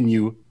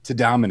continue to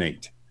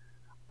dominate.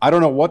 I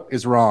don't know what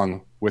is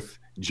wrong with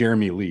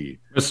Jeremy Lee.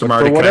 Mr.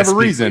 Marty, for whatever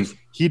reason, please?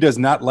 he does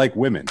not like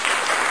women.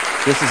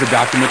 This is a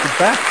documented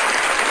fact.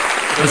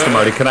 Mr.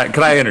 Marty, can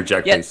I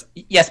interject, please?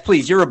 Yes,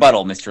 please. Your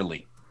rebuttal, Mr.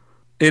 Lee.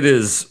 It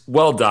is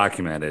well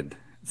documented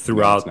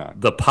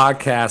throughout the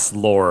podcast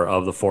lore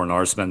of the Four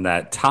Norsemen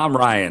that Tom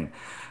Ryan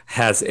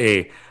has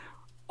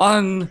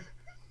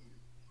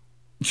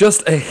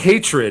just a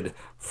hatred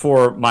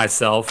for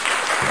myself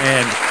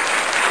and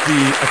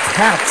the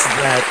attacks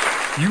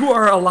that you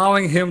are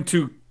allowing him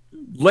to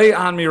lay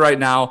on me right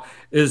now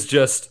is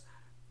just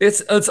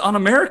it's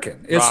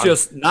un-American. It's Wrong.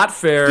 Just not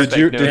fair.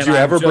 Did you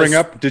ever bring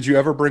up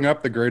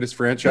the greatest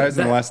franchise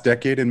in the last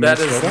decade in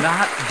Minnesota? That is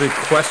not the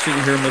question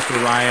here,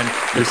 Mr. Ryan.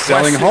 You're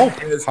selling hope.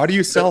 How do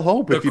you sell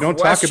hope if you don't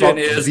talk about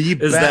the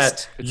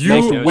best?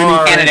 You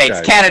are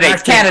candidates.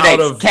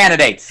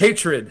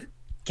 Hatred.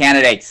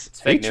 Candidates. It's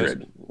fake Hatred.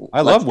 news.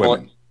 I love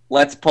women.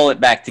 Let's pull it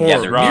back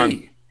together.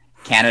 Wrong.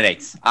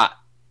 Candidates.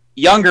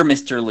 Younger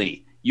Mr.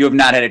 Lee, you have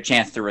not had a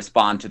chance to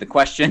respond to the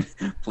question.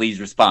 Please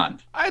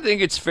respond. I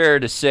think it's fair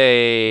to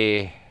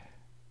say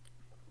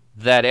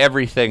that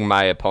everything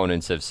my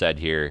opponents have said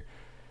here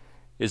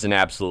is an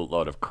absolute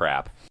load of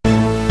crap.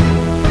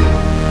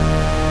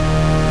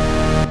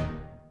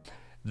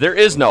 There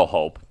is no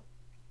hope.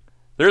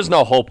 There is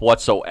no hope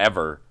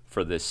whatsoever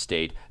for this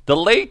state. The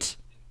late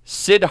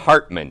Sid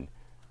Hartman,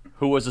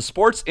 who was a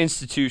sports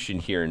institution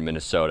here in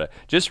Minnesota,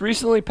 just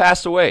recently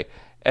passed away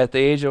at the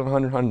age of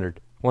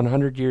 100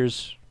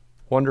 years,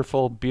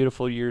 wonderful,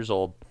 beautiful years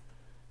old.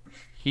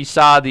 He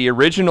saw the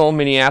original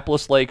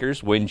Minneapolis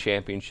Lakers win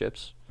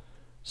championships,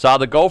 saw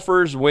the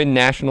Gophers win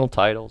national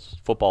titles,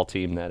 football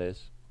team that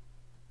is,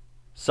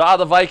 saw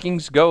the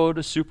Vikings go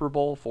to Super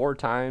Bowl 4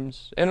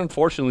 times, and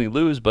unfortunately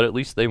lose, but at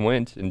least they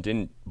went and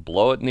didn't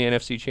blow it in the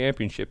NFC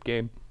Championship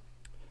game.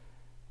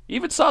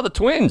 Even saw the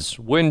Twins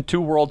win 2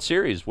 World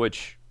Series,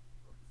 which,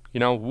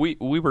 we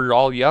were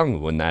all young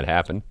when that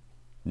happened.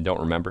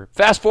 Don't remember.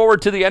 Fast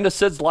forward to the end of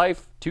Sid's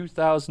life,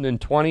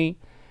 2020,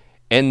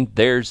 and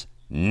there's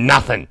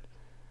nothing.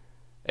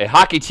 A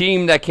hockey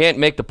team that can't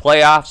make the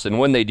playoffs, and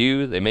when they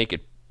do, they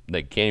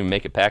can't even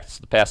make it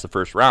past the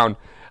first round.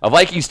 A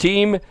Vikings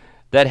team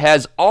that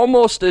has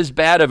almost as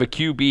bad of a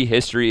QB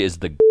history as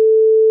the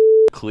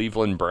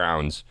Cleveland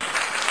Browns.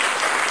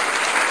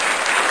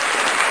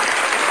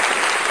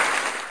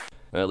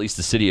 At least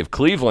the city of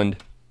Cleveland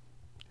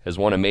has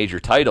won a major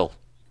title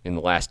in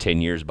the last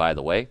 10 years, by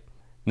the way.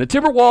 And the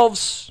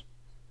Timberwolves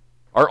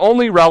are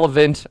only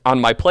relevant on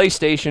my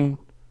PlayStation,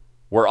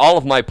 where all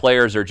of my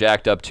players are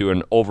jacked up to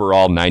an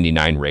overall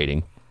 99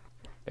 rating.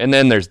 And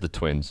then there's the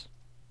Twins.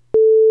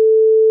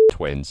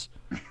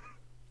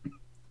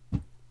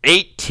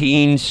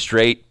 18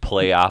 straight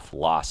playoff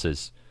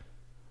losses.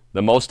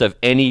 The most of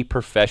any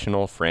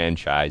professional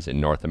franchise in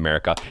North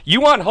America.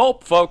 You want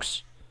hope,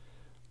 folks?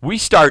 We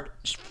start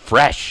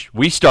fresh.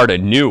 We start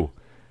anew.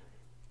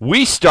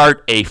 We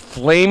start a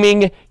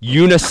flaming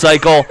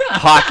unicycle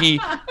hockey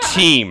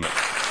team.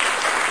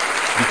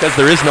 Because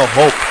there is no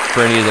hope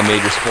for any of the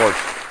major sports.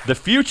 The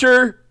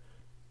future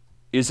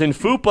is in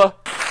FUPA.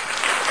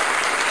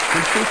 It's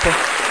in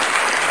FUPA.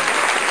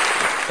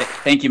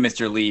 Thank you,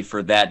 Mr. Lee,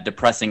 for that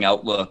depressing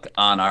outlook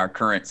on our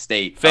current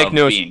state Fake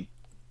news. being.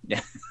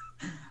 Yeah.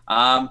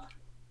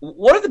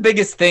 One of the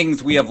biggest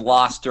things we have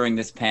lost during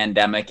this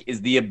pandemic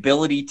is the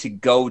ability to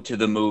go to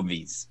the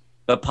movies.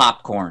 The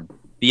popcorn,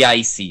 the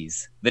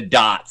ices, the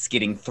dots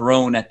getting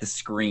thrown at the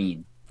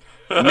screen.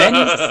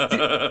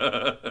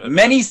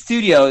 Many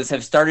studios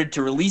have started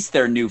to release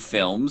their new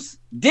films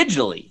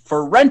digitally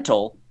for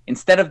rental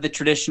instead of the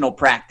traditional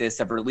practice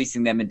of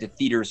releasing them into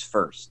theaters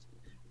first.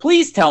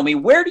 Please tell me,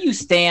 where do you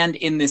stand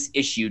in this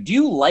issue? Do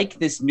you like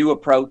this new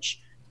approach?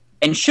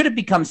 And should it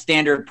become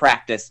standard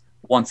practice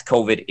once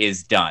COVID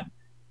is done?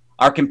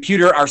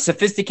 Our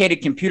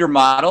sophisticated computer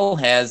model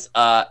has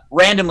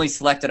randomly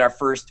selected our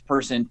first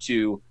person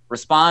to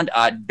respond.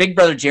 Big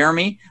Brother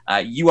Jeremy,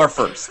 you are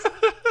first.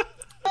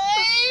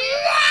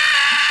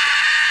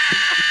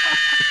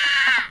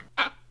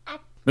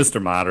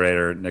 Mr.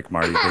 Moderator, Nick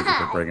Marty, thank you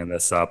for bringing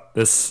this up.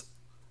 This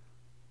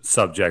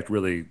subject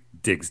really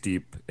digs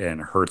deep and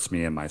hurts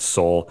me in my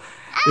soul.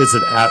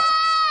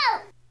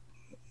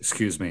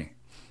 Excuse me.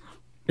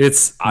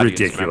 It's Audience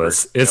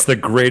ridiculous. member. It's the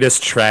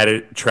greatest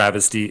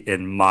travesty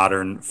in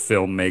modern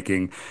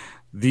filmmaking.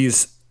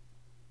 These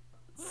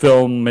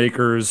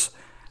filmmakers,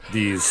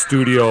 these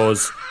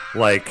studios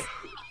like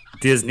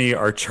Disney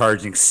are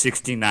charging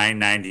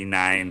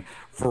 $69.99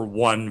 for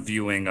one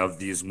viewing of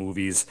these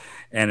movies,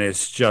 and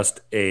it's just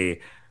a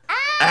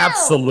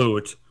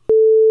absolute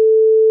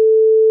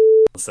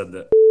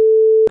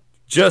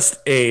just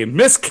a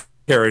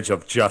miscarriage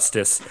of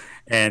justice,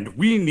 and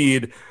we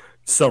need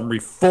some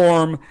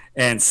reform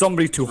and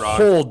somebody to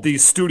hold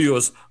these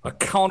studios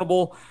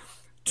accountable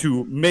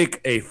to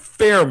make a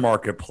fair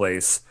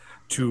marketplace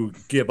to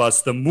give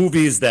us the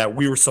movies that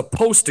we were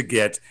supposed to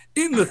get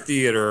in the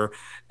theater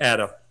at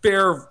a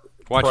fair price.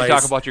 Why don't you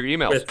talk about your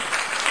emails?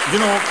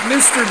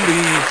 Mr.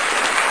 Lee,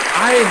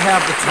 I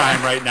have the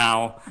time right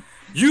now.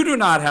 You do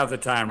not have the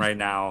time right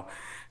now.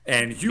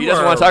 And he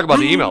doesn't want to talk about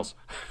the emails.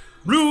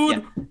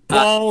 Rude,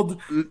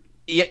 bald.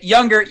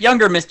 Younger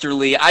Mr.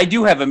 Lee, I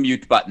do have a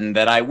mute button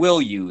that I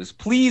will use.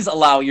 Please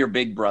allow your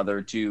big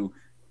brother to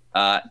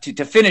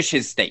finish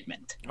his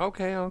statement.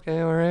 Okay, all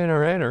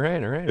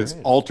right. It's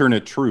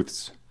alternate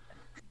truths.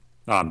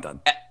 Oh, I'm done.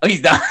 Oh,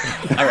 he's done.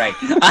 All right.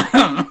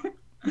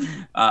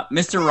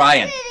 Mr.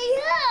 Ryan.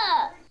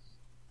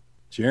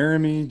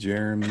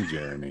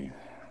 Jeremy.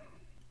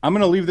 I'm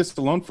going to leave this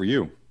alone for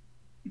you.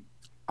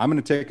 I'm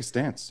going to take a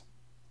stance.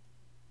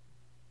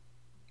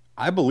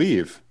 I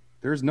believe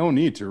there's no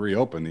need to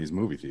reopen these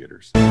movie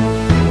theaters. I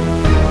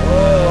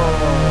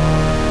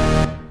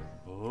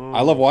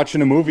love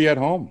watching a movie at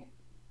home.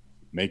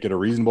 Make it a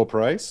reasonable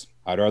price.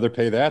 I'd rather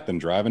pay that than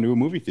drive into a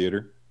movie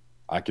theater.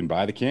 I can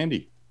buy the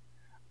candy.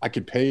 I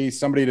could pay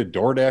somebody to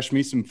DoorDash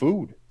me some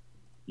food.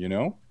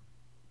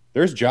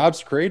 There's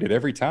jobs created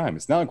every time.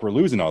 It's not like we're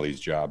losing all these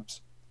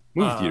jobs.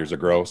 Movie theaters are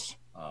gross.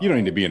 You don't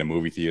need to be in a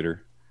movie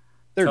theater.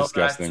 They're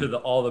disgusting. Back to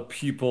all the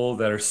people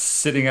that are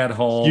sitting at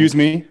home. Excuse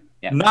me?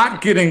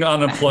 Not getting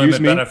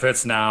unemployment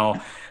benefits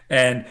now,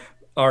 and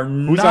are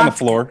Who's not on the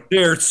floor?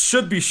 There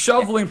should be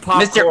shoveling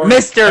popcorn,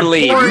 Mr.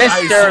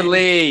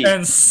 Lee,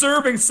 and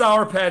serving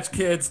Sour Patch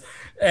Kids,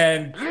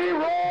 and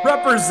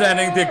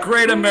representing the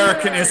great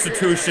American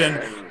institution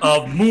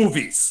of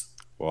movies.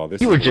 Well, this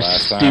You is were the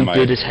just last time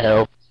stupid as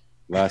hell.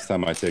 Last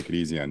time I take it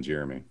easy on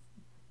Jeremy.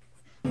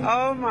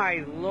 Oh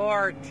my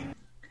lord.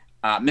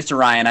 Mr.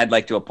 Ryan, I'd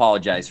like to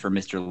apologize for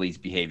Mr. Lee's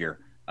behavior,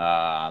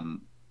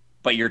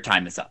 but your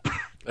time is up.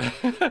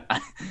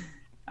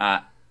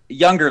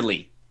 Younger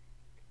Lee.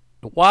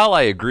 While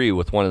I agree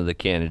with one of the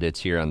candidates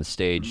here on the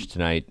stage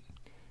tonight,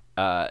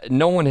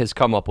 no one has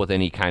come up with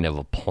any kind of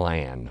a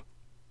plan.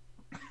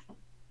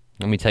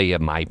 Let me tell you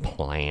my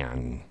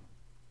plan.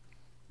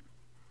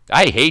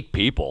 I hate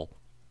people,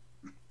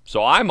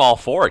 so I'm all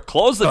for it.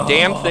 Close the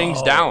damn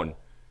things down.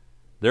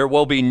 There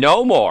will be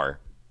no more,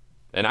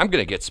 and I'm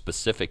going to get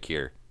specific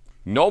here,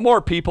 no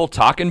more people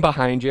talking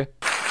behind you.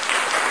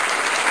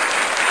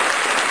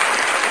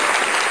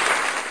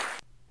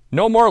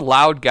 No more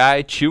loud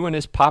guy chewing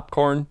his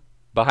popcorn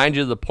behind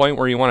you to the point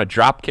where you want to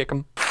drop kick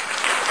him.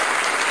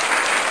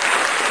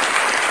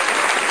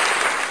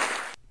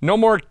 No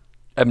more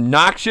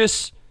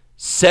obnoxious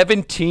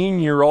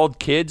 17-year-old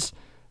kids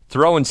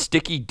throwing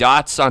sticky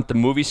dots on the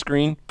movie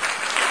screen.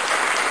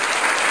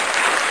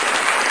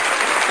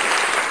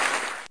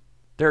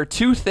 there are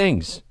two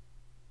things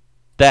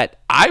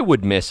that I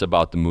would miss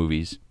about the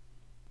movies,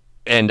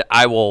 and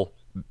I will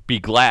be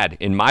glad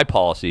in my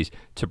policies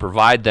to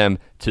provide them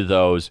to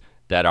those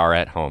that are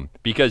at home,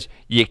 because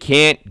you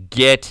can't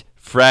get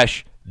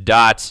fresh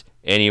dots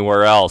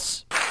anywhere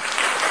else.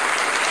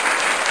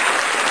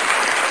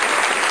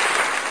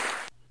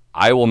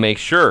 I will make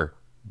sure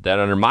that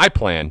under my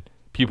plan,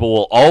 people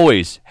will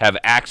always have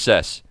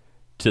access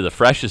to the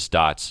freshest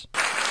dots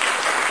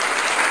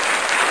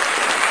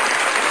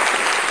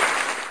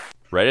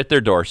right at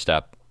their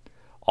doorstep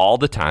all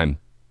the time.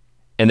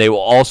 And they will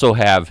also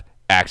have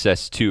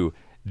access to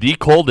the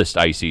coldest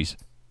ices.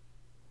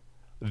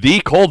 The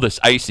coldest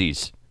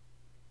ices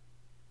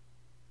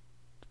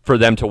for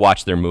them to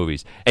watch their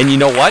movies. And you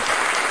know what?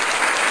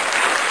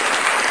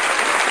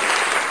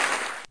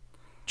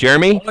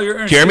 Jeremy,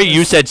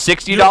 you said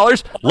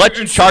 $60.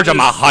 Let's charge them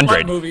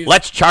 $100.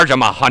 Let's charge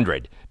them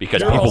 $100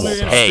 because people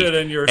will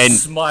pay. In your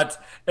smut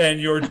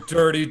and your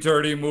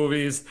dirty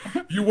movies.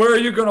 Where are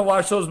you going to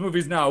watch those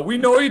movies now? We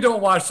know you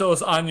don't watch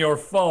those on your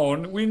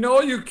phone. We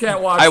know you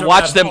can't watch them. I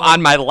watch them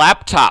on my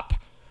laptop.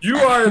 You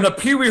are the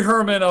Pee Wee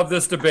Herman of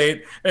this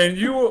debate, and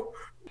you.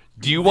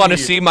 Do you want to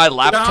see my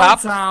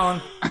laptop?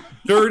 Downtown,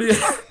 dirty.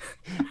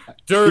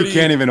 He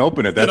can't even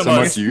open it. That's how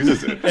much he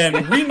uses it.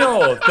 And we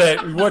know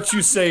that what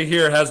you say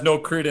here has no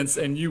credence,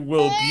 and you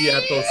will be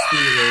at those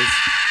theaters.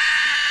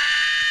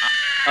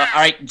 All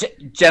right,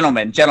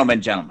 gentlemen.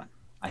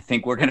 I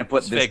think we're going to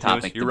put this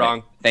topic. You're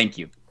wrong. Thank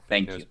you.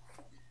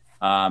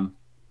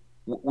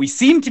 We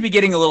seem to be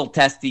getting a little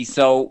testy,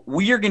 so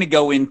we are going to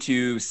go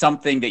into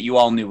something that you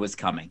all knew was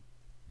coming.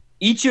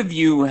 Each of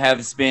you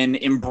has been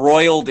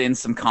embroiled in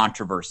some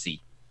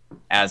controversy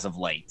as of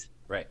late.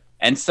 Right.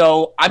 And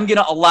so I'm going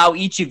to allow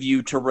each of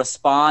you to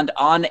respond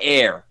on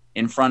air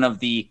in front of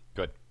the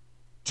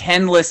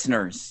 10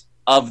 listeners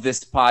of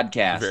this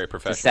podcast. Very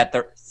professional.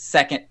 To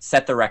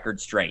set the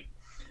record straight.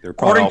 They're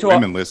probably all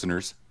women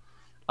listeners.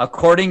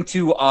 According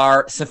to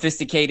our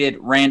sophisticated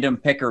random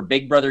picker,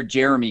 Big Brother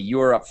Jeremy, you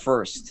are up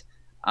first.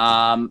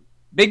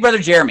 Big Brother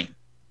Jeremy,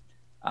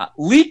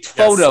 leaked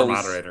photos.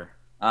 Moderator.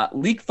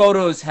 Leaked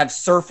photos have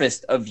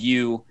surfaced of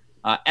you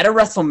at a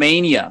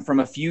WrestleMania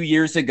from a few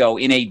years ago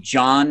in a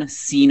John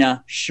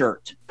Cena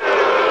shirt.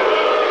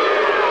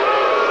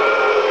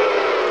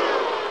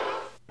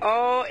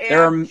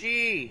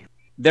 OMG.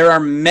 There are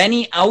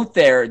many out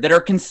there that are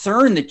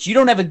concerned that you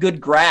don't have a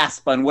good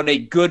grasp on what a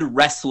good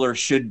wrestler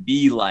should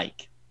be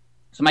like.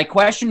 So my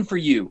question for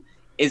you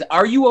is,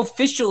 are you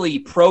officially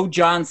pro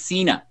John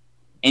Cena?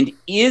 And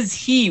is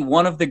he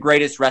one of the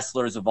greatest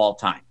wrestlers of all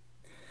time?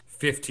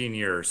 15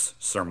 years,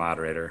 Sir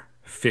Moderator.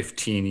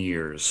 15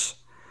 years.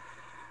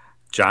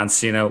 John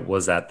Cena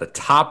was at the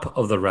top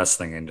of the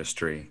wrestling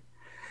industry.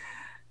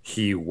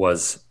 He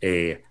was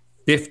a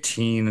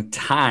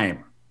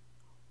 15-time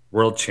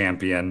world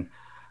champion,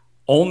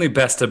 only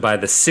bested by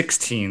the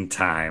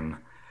 16-time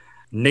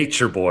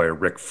Nature Boy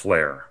Ric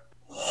Flair.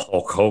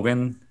 Hulk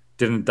Hogan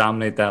didn't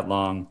dominate that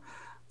long.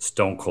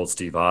 Stone Cold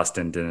Steve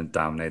Austin didn't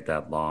dominate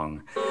that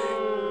long.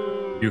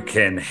 You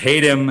can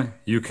hate him,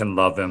 you can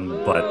love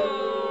him, but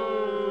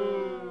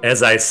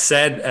as I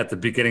said at the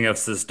beginning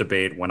of this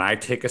debate, when I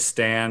take a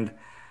stand,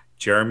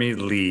 Jeremy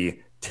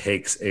Lee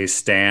takes a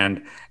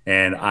stand,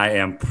 and I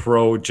am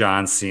pro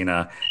John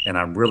Cena, and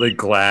I'm really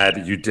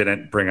glad you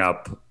didn't bring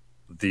up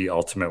the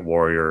Ultimate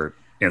Warrior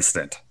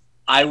incident.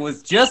 I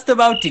was just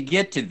about to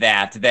get to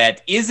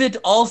that is it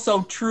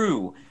also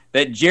true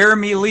that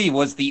Jeremy Lee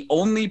was the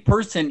only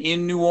person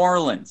in New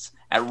Orleans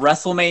at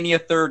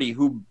WrestleMania 30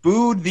 who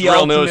booed the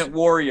Ultimate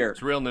Warrior?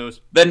 It's real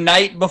news. The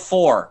night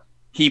before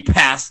he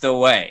passed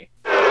away.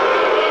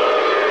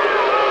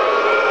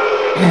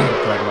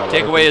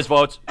 Take away his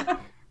votes.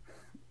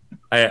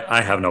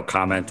 I have no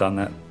comment on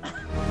that.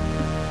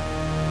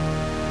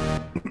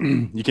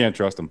 You can't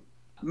trust him.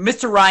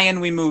 Mr. Ryan,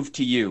 we move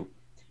to you.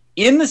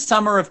 In the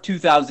summer of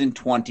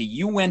 2020,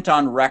 you went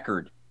on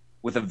record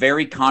with a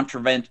very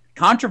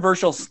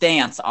controversial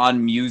stance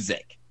on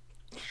music.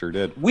 Sure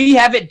did. We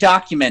have it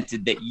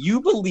documented that you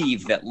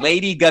believe that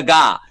Lady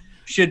Gaga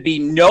should be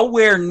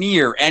nowhere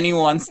near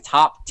anyone's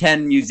top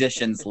 10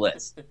 musicians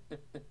list.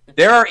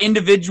 There are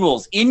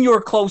individuals in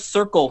your close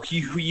circle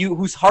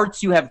whose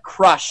hearts you have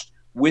crushed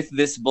with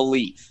this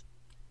belief.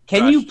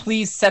 Can you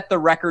please set the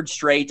record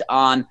straight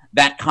on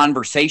that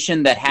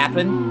conversation that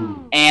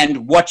happened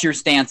and what your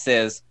stance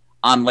is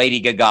on Lady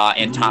Gaga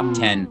and top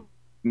 10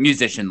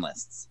 musician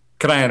lists?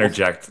 Can I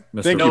interject,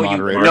 Mr.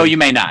 Moderator? No, you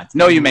may not.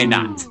 No, you may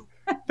not.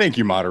 Thank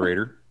you,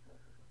 Moderator.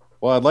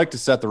 Well, I'd like to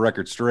set the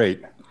record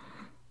straight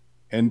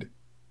and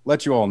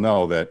let you all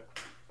know that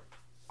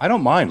I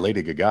don't mind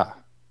Lady Gaga.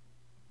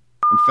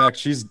 In fact,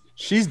 she's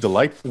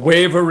delightful.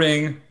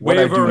 Wavering. What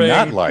I do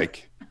not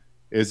like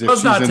is if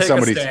she's in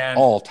somebody's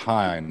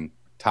all-time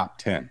top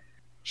 10.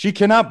 She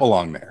cannot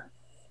belong there.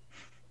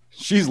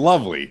 She's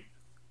lovely.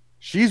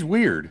 She's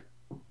weird.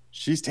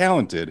 She's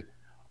talented,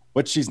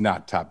 but she's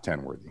not top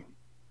 10 worthy.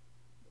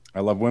 I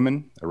love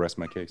women. I rest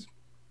my case.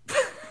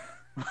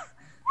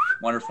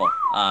 Wonderful.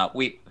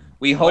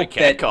 We hope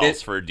that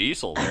calls for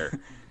Diesel there.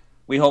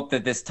 we hope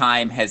that this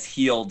time has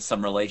healed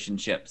some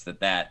relationships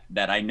that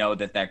I know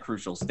that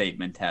crucial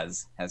statement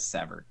has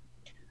severed.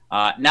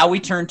 Now we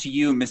turn to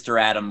you,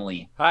 Mr. Adam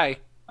Lee. Hi.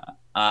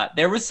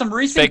 There was some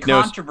recent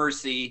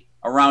controversy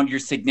around your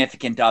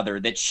significant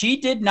other that she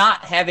did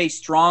not have a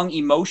strong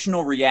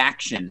emotional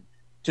reaction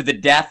to the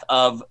death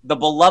of the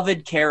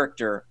beloved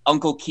character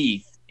Uncle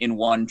Keith in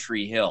One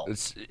Tree Hill.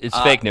 It's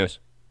fake news.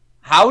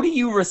 How do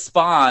you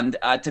respond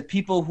to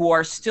people who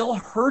are still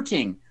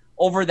hurting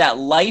over that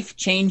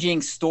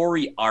life-changing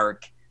story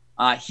arc,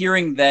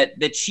 hearing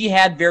that she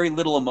had very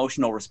little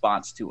emotional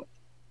response to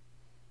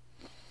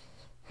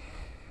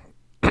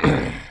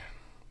it?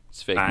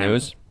 It's fake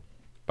news,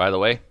 by the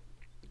way.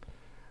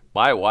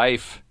 My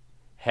wife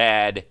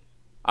had...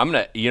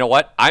 you know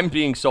what? I'm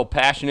being so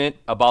passionate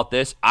about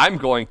this, I'm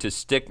going to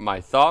stick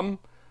my thumb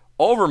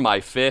over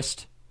my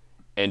fist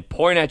and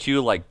point at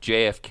you like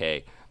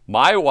JFK.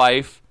 My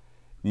wife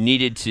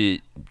needed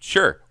to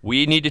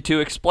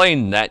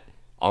explain that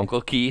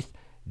Uncle Keith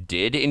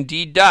did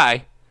indeed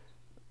die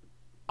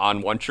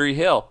on One Tree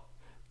Hill.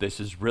 This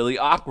is really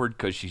awkward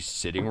because she's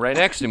sitting right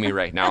next to me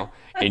right now,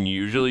 and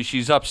usually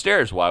she's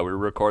upstairs while we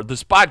record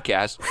this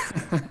podcast.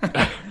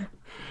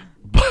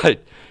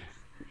 But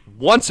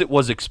once it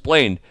was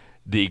explained,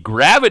 the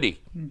gravity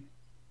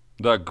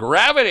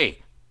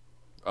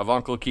of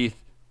Uncle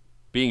Keith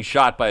being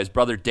shot by his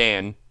brother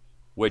Dan,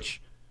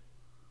 which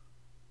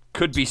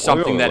could be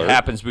something that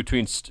happens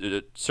between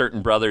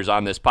certain brothers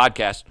on this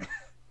podcast.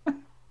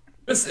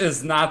 This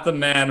is not the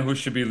man who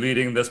should be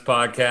leading this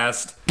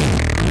podcast.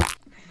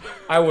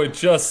 I would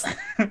just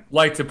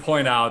like to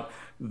point out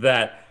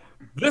that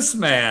this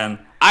man...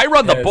 I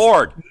run the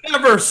board.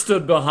 ...never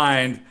stood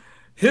behind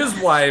his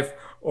wife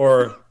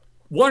or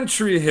One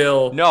Tree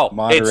Hill. No,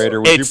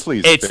 moderator, would you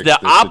please it's fix the this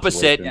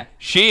opposite. situation?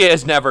 She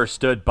has never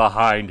stood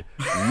behind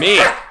me.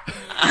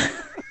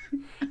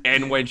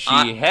 And when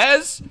she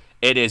has,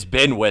 it has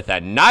been with a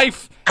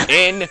knife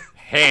in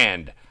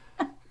hand.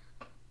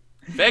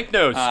 Fake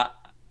news.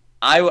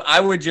 I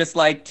would just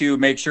like to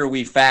make sure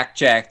we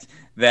fact-checked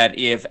that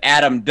if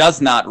Adam does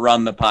not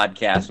run the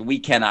podcast, we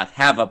cannot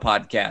have a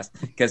podcast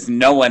because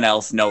no one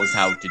else knows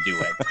how to do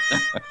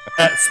it.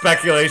 That's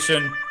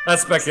speculation.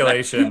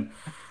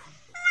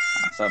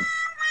 Awesome.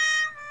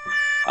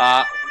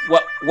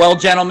 Well,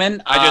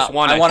 gentlemen, I just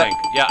want to thank.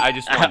 Yeah, I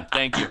just want to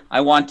thank you.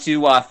 I want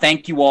to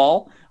thank you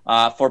all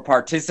for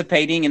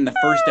participating in the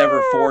first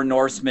ever Four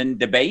Norsemen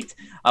debate.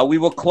 We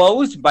will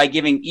close by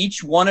giving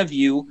each one of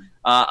you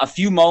a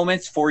few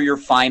moments for your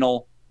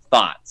final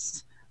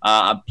thoughts.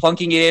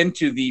 Plunking it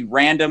into the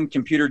random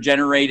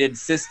computer-generated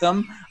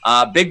system.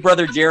 Big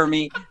Brother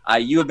Jeremy,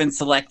 you have been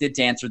selected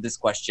to answer this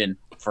question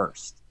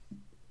first.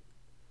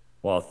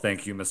 Well,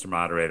 thank you, Mr.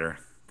 Moderator.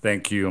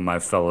 Thank you, my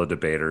fellow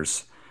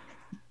debaters.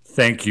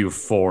 Thank you,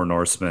 Four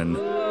Norsemen.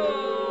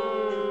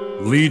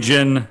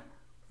 Legion,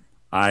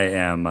 I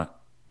am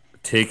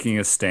taking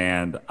a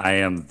stand. I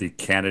am the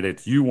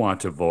candidate you want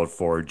to vote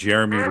for,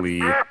 Jeremy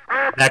Lee.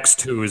 Next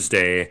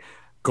Tuesday,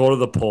 go to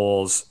the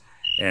polls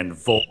and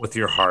vote with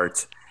your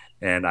heart.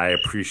 And I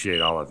appreciate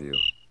all of you.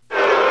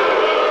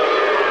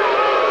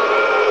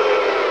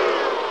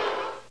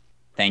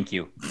 Thank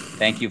you.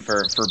 Thank you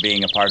for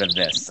being a part of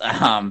this.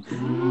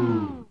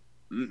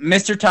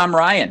 Mr. Tom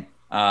Ryan,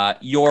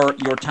 your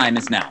time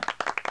is now.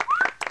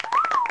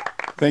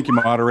 Thank you,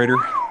 moderator.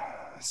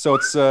 So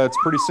it's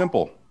pretty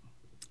simple.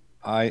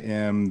 I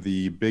am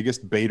the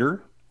biggest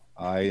baiter.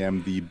 I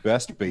am the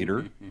best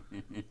baiter.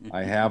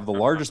 I have the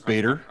largest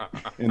baiter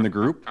in the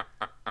group.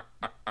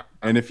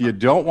 And if you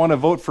don't want to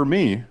vote for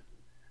me,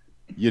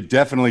 you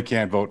definitely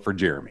can't vote for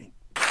Jeremy.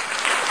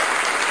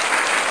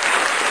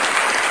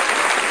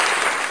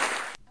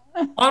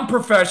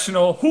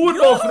 Unprofessional. Who would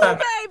vote for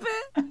that?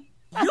 Baby.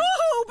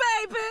 Yoo-hoo,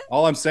 baby.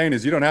 All I'm saying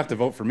is you don't have to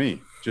vote for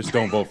me. Just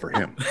don't vote for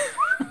him.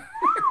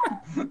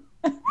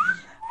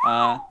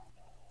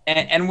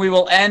 And we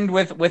will end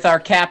with our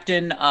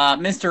captain,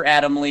 Mr.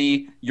 Adam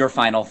Lee, your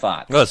final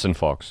thoughts. Listen,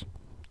 folks.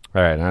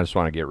 All right, I just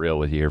want to get real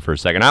with you here for a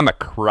second. I'm a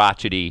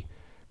crotchety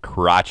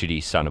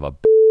son of a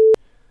b****.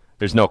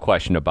 There's no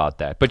question about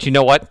that. But you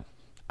know what?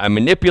 I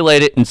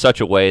manipulate it in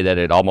such a way that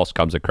it almost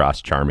comes across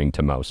charming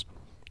to most.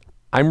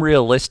 I'm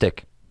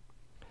realistic.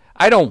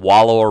 I don't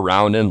wallow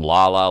around in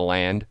la-la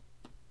land.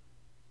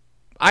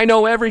 I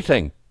know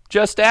everything.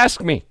 Just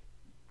ask me.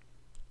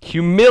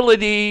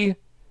 Humility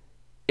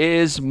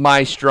is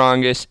my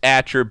strongest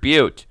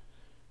attribute.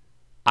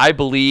 I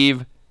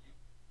believe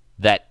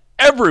that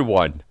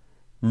everyone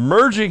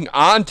merging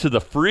onto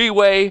the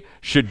freeway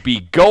should be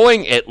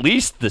going at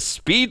least the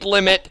speed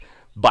limit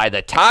by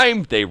the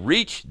time they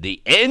reach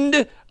the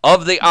end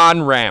of the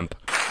on-ramp.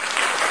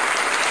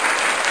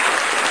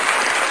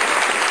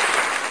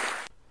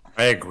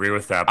 I agree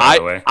with that, by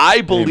the way.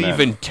 I believe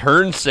in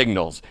turn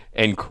signals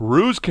and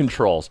cruise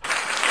controls.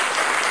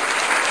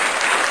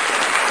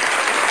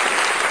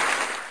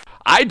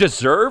 I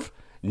deserve,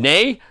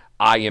 nay,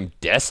 I am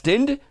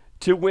destined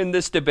to win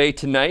this debate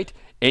tonight,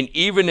 and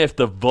even if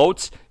the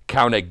votes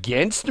count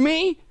against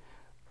me,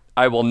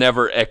 I will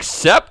never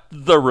accept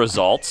the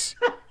results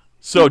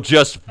So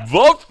just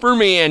vote for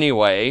me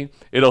anyway.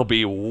 It'll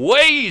be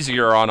way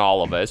easier on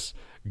all of us.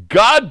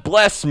 God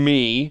bless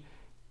me,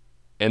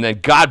 and then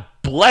God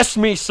bless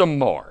me some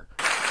more.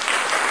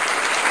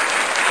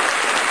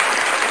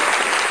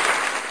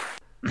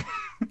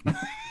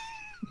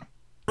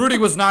 Rudy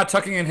was not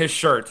tucking in his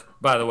shirt,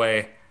 by the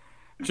way.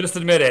 Just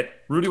admit it.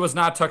 Rudy was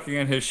not tucking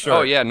in his shirt.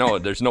 Oh, yeah, no,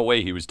 there's no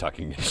way he was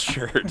tucking his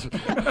shirt.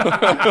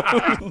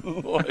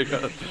 All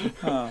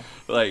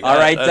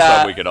right. That's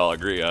something we could all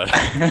agree on.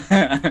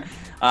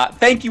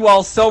 Thank you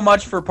all so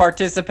much for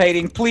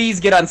participating. Please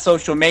get on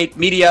social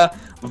media,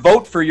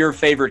 vote for your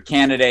favorite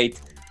candidate,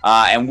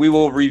 and we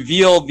will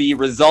reveal the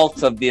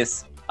results of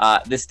this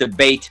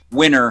debate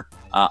winner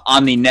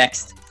on the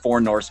next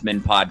Four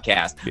Norsemen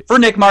podcast. For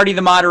Nick Marty,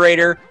 the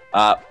moderator,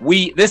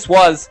 this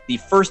was the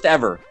first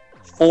ever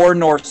Four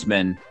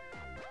Norsemen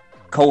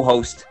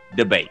co-host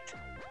debate.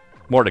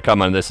 More to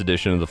come on this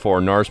edition of the Four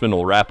Norsemen.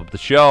 We'll wrap up the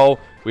show.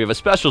 We have a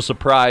special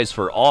surprise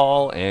for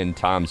all and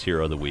Tom's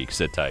Hero of the Week.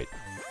 Sit tight.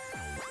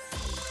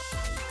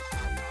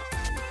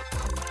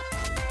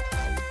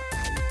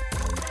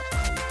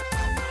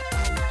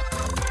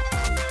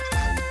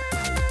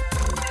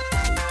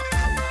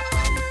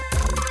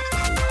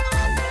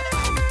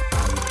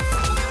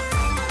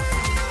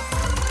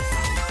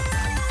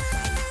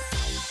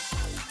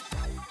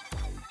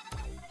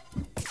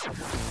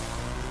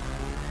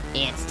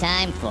 It's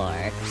time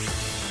for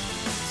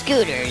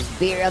Scooter's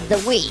Beer of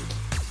the Week.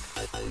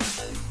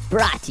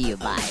 Brought to you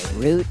by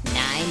Route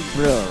 9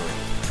 Brewery.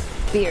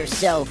 Beer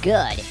so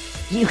good,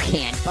 you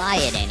can't buy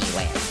it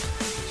anywhere.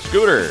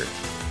 Scooter,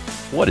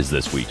 what is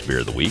this week's Beer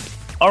of the Week?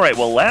 All right,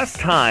 well, last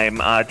time,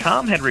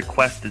 Tom had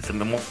requested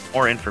some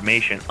more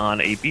information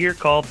on a beer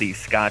called the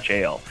Scotch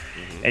Ale.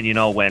 Mm-hmm. And, you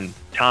know, when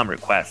Tom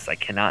requests, I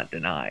cannot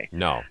deny.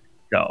 No.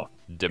 So.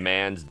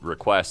 Demands,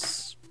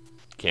 requests,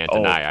 can't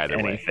deny either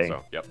anything. Way.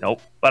 So, yep.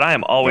 Nope. But I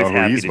am always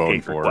happy to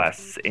take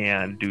requests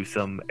and do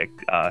some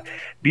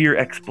beer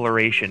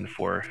exploration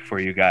for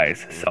you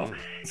guys. Mm-hmm.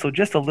 So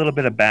just a little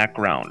bit of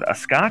background. A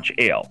Scotch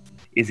Ale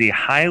is a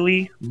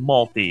highly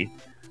malty,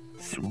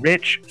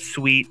 rich,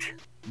 sweet,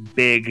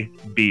 big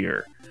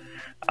beer.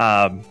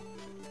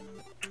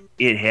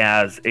 It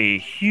has a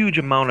huge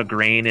amount of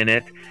grain in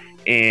it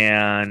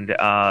and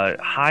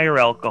higher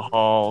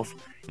alcohols,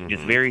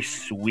 just very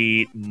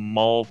sweet,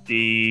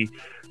 malty,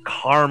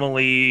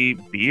 caramely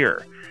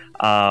beer.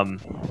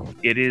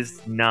 It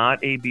is not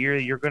a beer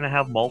you're going to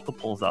have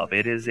multiples of.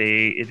 It is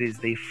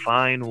the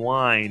fine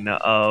wine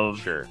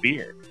of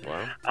beer.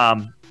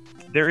 Wow.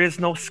 There is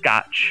no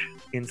Scotch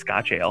in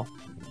Scotch Ale,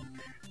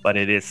 but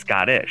it is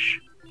Scottish.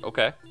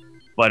 Okay.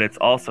 But it's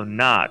also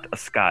not a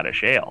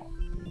Scottish ale.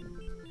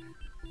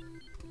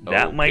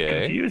 That might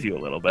confuse you a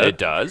little bit. It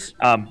does.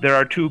 There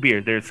are two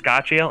beers. There's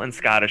Scotch Ale and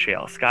Scottish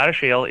Ale.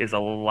 Scottish Ale is a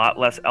lot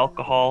less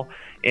alcohol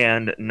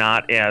and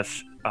not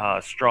as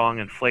strong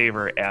in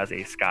flavor as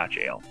a Scotch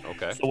Ale.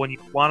 Okay. So when you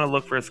want to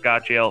look for a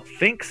Scotch Ale,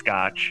 think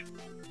Scotch.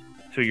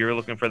 So you're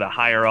looking for the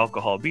higher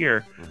alcohol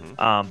beer,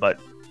 but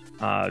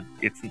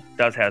it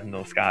does have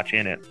no Scotch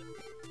in it.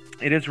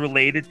 It is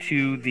related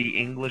to the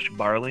English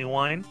barley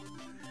wine.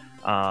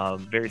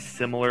 Very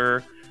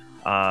similar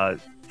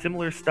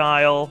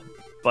style,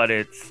 but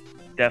it's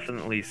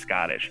definitely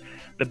Scottish.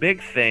 The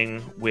big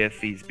thing with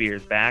these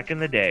beers back in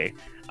the day,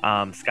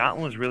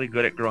 Scotland was really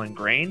good at growing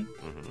grain,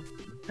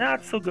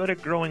 not so good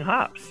at growing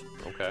hops.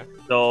 Okay.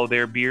 So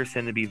their beers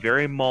tend to be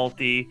very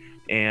malty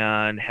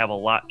and have a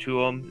lot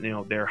to them. You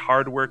know, they're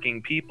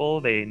hardworking people.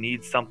 They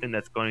need something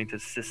that's going to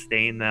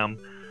sustain them.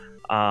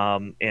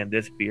 And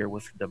this beer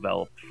was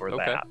developed for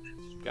that.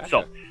 Gotcha.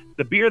 So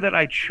the beer that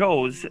I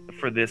chose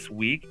for this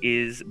week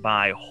is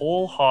by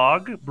Whole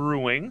Hog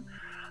Brewing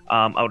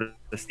out of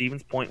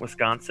Stevens Point,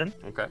 Wisconsin.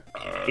 Okay.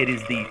 It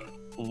is the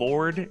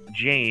Lord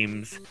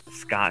James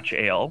Scotch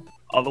Ale.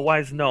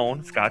 Otherwise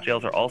known, Scotch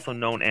ales are also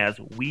known as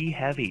wee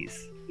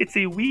heavies. It's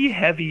a wee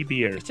heavy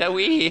beer. It's a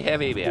wee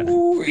heavy beer.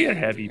 Wee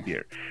heavy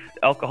beer.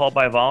 Alcohol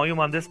by volume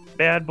on this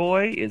bad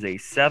boy is a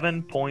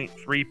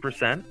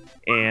 7.3%,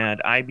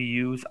 and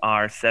IBUs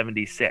are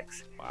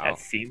 76. Wow. That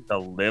seems a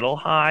little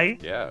high.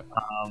 Yeah.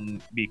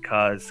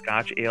 Because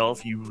Scotch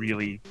ales, you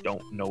really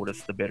don't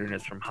notice the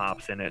bitterness from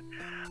hops in it.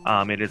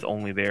 It is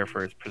only there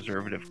for its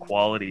preservative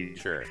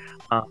qualities. Sure.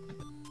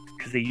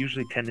 Because they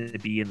usually tend to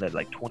be in the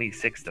like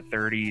 26 to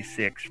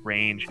 36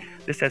 range.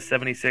 This has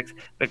 76.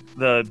 But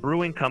the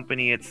brewing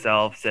company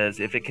itself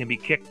says if it can be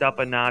kicked up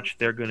a notch,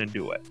 they're going to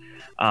do it.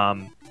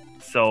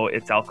 So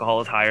its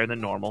alcohol is higher than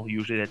normal.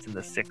 Usually that's in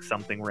the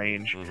 6-something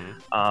range.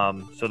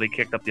 So they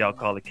kicked up the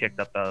alcohol. They kicked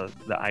up the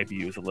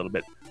IBUs a little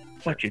bit.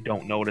 But you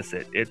don't notice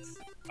it.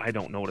 I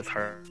don't notice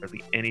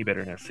hardly any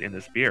bitterness in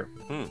this beer.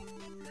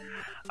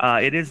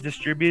 It is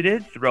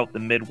distributed throughout the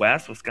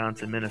Midwest,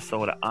 Wisconsin,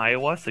 Minnesota,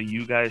 Iowa, so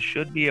you guys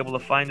should be able to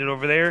find it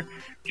over there.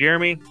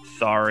 Jeremy,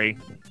 sorry,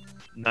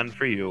 none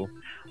for you.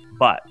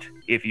 But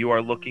if you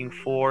are looking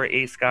for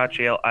a Scotch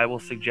ale, I will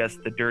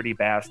suggest the Dirty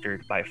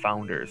Bastard by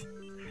Founders.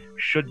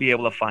 Should be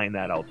able to find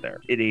that out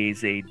there. It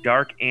is a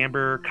dark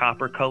amber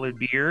copper-colored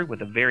beer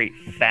with a very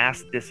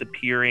fast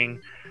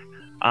disappearing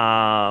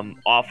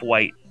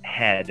off-white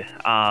head.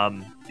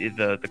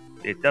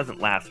 It doesn't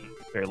last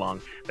very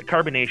long. The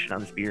carbonation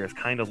on this beer is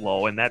kind of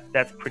low, and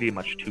that's pretty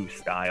much to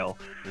style.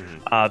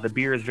 The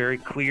beer is very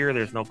clear.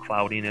 There's no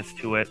cloudiness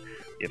to it.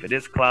 If it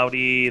is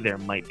cloudy, there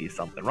might be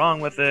something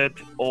wrong with it,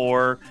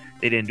 or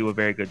they didn't do a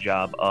very good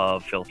job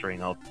of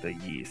filtering out the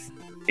yeast.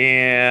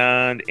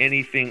 And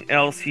anything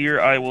else here,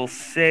 I will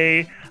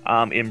say,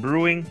 in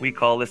brewing, we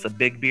call this a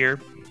big beer.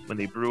 When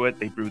they brew it,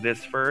 they brew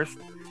this first.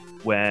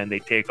 When they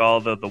take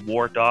all the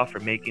wort off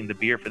from making the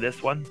beer for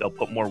this one, they'll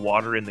put more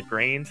water in the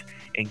grains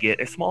and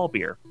get a small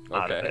beer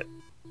out of it.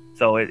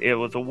 So it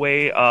was a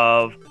way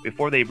of,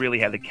 before they really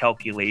had the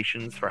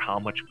calculations for how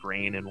much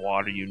grain and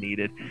water you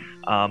needed,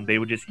 they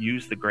would just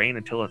use the grain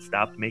until it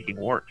stopped making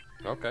wort.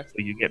 Okay. So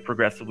you get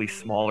progressively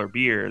smaller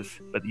beers,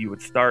 but you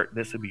would start,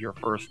 this would be your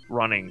first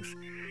runnings,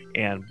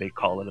 and they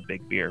call it a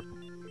big beer.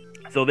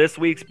 So this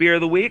week's beer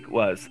of the week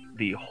was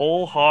the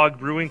Whole Hog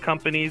Brewing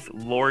Company's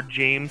Lord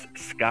James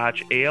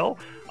Scotch Ale,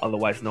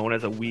 otherwise known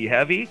as a Wee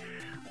Heavy.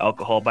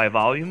 Alcohol by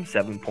volume,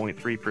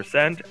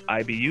 7.3%,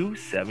 IBU,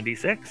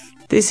 76.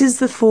 This is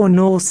the Four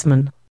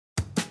Norsemen.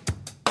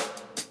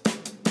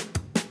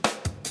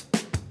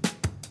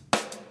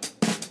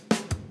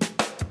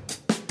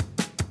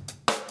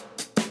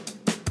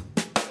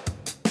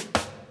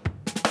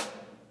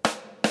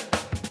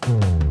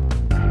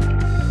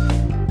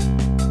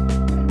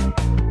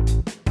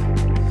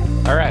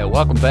 All right,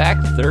 welcome back.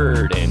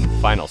 Third and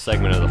final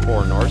segment of the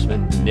Four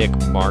Norsemen. Nick,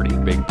 Marty,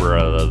 Big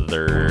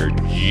Brother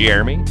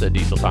Jeremy, the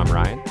Diesel Tom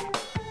Ryan.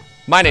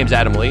 My name's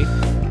Adam Lee.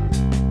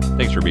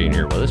 Thanks for being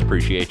here with us.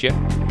 Appreciate you.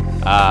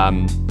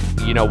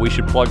 We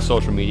should plug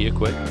social media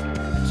quick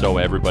so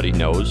everybody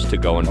knows to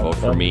go and vote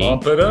for me.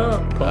 Pump it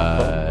up.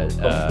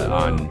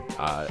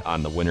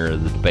 On the winner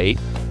of the debate.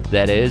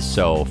 That is,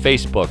 so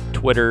Facebook,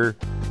 Twitter,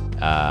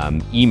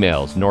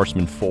 emails,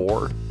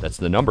 Norseman4, that's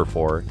the number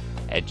 4,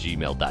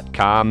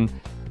 @gmail.com,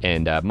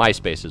 and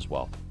MySpace as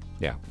well.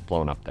 Yeah,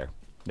 blowing up there.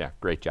 Yeah,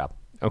 great job.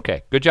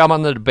 Okay, good job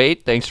on the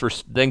debate. Thanks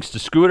to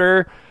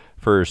Scooter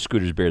for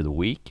Scooter's Beer of the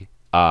Week.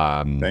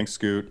 Thanks,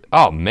 Scoot.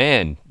 Oh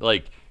man,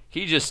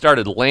 he just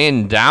started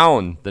laying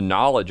down the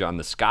knowledge on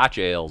the Scotch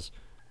ales.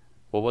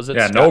 What was it?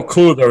 Yeah, no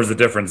clue there was a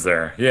difference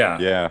there.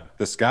 Yeah.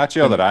 The Scotch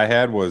ale that I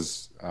had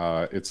was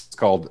it's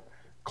called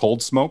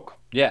Cold Smoke.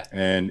 Yeah,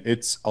 and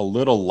it's a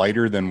little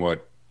lighter than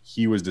what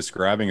he was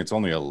describing. It's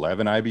only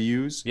 11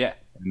 IBUs. Yeah.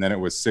 And then it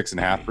was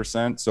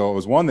 6.5%. So it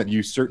was one that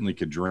you certainly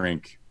could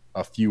drink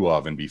a few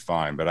of and be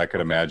fine. But I could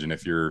imagine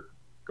if you're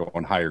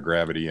going higher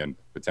gravity and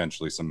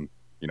potentially some,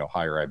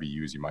 higher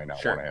IBUs, you might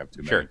not want to have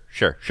too many.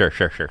 Sure.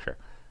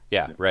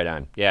 Yeah, right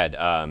on.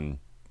 Yeah,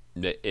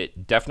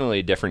 it definitely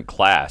a different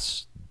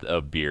class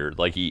of beer.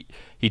 Like he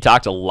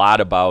talked a lot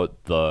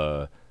about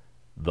the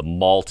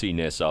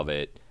maltiness of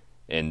it,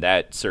 and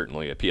that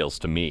certainly appeals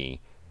to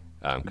me.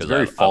 Because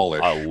very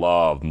fallish. I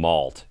love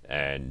malt,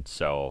 and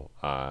so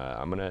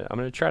I'm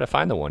gonna try to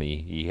find the one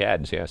he had.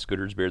 And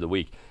Scooter's Beer of the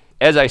Week.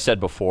 As I said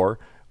before,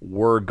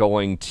 we're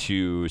going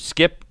to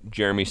skip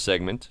Jeremy's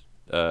segment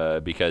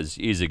because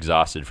he's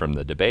exhausted from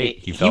the debate.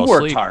 He fell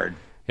asleep. Worked hard.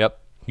 Yep,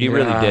 he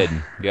really did.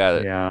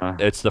 Yeah,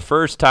 it's the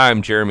first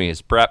time Jeremy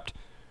has prepped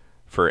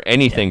for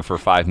anything for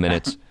 5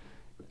 minutes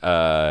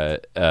when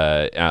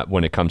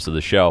it comes to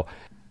the show.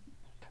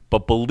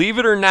 But believe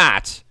it or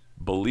not,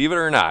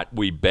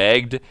 we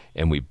begged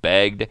and we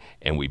begged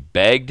and we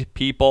begged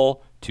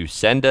people to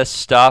send us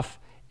stuff,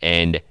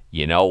 and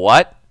you know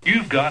what?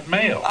 You've got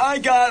mail. I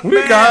got mail.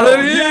 We got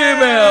an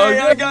email. Yay,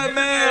 I got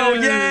mail.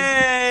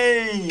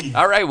 Yay!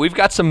 All right, we've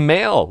got some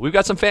mail. We've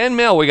got some fan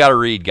mail we got to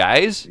read,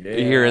 guys,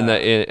 here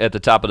at the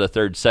top of the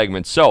third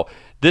segment. So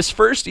this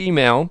first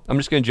email, I'm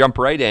just going to jump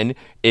right in,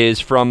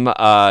 is from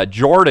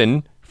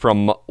Jordan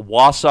from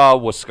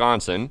Wausau,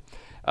 Wisconsin.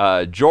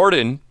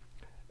 Jordan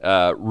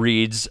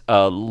reads,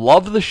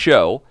 love the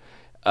show.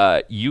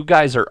 You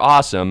guys are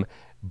awesome,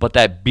 but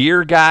that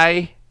beer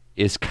guy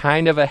is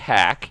kind of a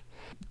hack.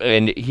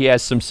 And he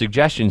has some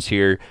suggestions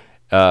here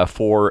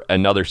for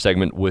another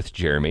segment with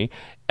Jeremy.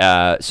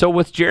 So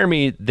with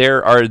Jeremy,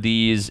 there are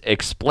these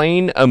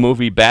explain a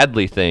movie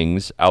badly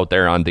things out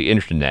there on the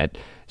internet.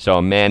 So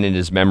a man in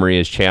his memory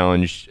is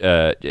challenged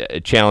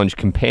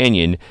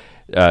companion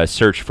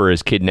search for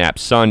his kidnapped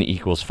son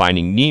equals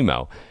Finding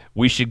Nemo.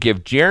 We should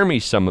give Jeremy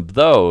some of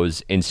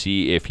those and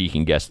see if he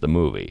can guess the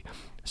movie.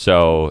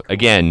 So,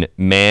 again,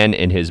 man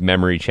and his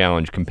memory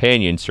challenge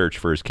companion search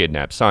for his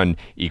kidnapped son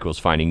equals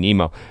Finding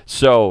Nemo.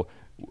 So,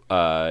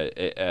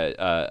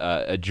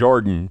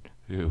 Jordan,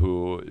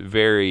 who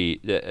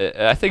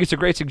I think it's a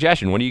great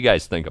suggestion. What do you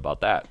guys think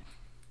about that?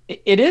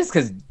 It is,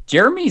 because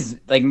Jeremy's,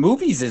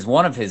 movies is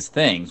one of his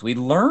things. We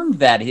learned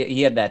that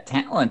he had that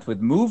talent with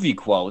movie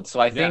quotes. So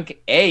I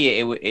think,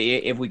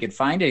 if we could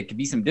find it, it could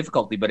be some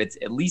difficulty, but it's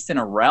at least in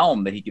a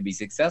realm that he could be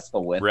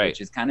successful with,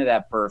 which is kind of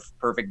that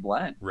perfect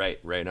blend.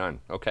 Right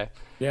on. Okay.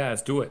 Yeah,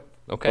 let's do it.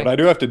 Okay. But I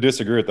do have to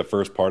disagree with the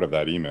first part of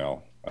that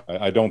email.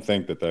 I don't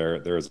think that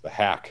there is a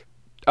hack.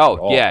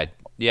 Oh, yeah.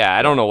 Yeah,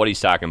 I don't know what he's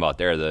talking about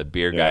there. The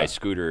beer guy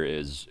Scooter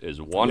is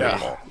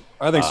wonderful. Yeah.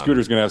 I think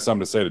Scooter's going to have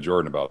something to say to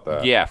Jordan about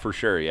that. Yeah, for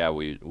sure. Yeah,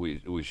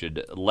 we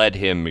should let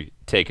him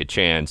take a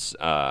chance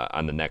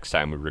on the next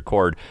time we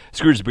record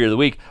Scooter's Beer of the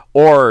Week,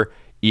 or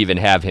even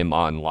have him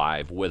on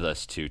live with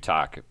us to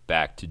talk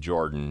back to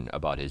Jordan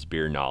about his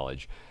beer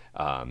knowledge.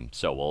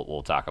 So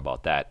we'll talk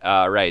about that.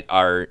 Right.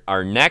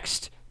 Our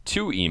next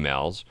two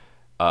emails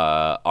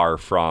are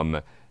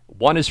from,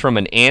 one is from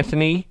an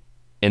Anthony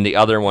and the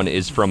other one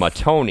is from a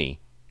Tony.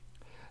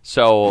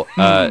 So,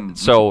 I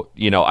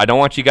don't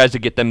want you guys to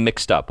get them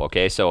mixed up,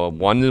 okay? So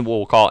one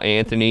we'll call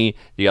Anthony,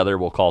 the other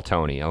we'll call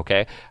Tony,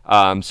 okay?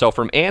 So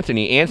from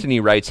Anthony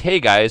writes, "Hey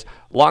guys,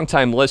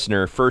 longtime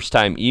listener,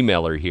 first-time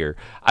emailer here.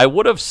 I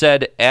would have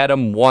said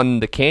Adam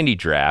won the candy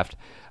draft,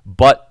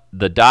 but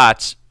the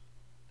dots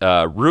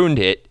ruined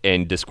it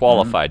and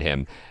disqualified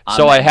him.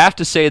 So I have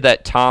to say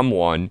that Tom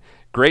won.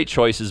 Great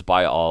choices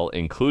by all,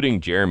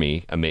 including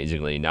Jeremy,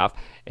 amazingly enough,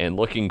 and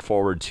looking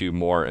forward to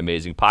more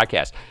amazing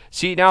podcasts."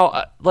 See,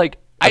 now, That's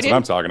what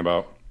I'm talking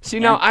about. See,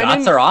 now,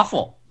 dots are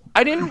awful.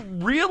 I didn't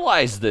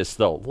realize this,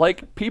 though.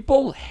 Like,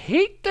 people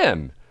hate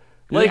them.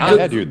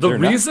 Like dude, the they're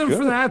not reason good.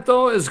 for that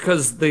though is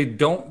because they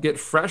don't get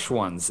fresh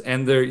ones,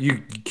 and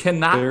you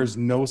cannot. There's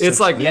no It's such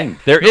like thing.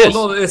 There is.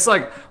 No, it's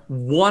like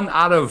 1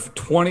 out of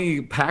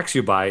 20 packs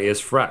you buy is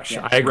fresh.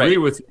 I agree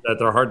with you that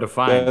they're hard to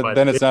find. But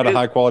Then it's not a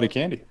high quality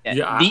candy.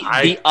 Yeah,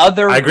 The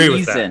other I agree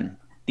with that. reason.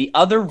 The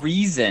other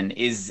reason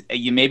is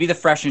maybe the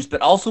freshness,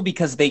 but also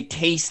because they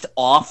taste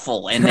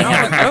awful and they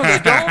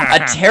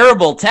have a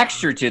terrible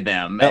texture to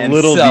them. That and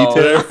little so,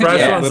 detail. The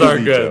fresh ones Little are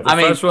detail. good. The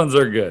fresh ones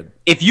are good.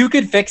 If you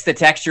could fix the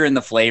texture and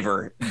the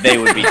flavor, they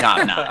would be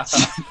top notch.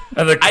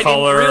 And the I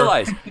color didn't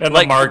realize. and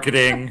Like, the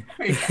marketing.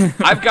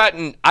 I've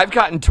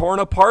gotten torn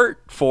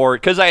apart for,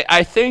 because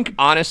I think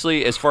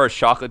honestly, as far as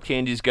chocolate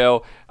candies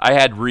go, I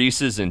had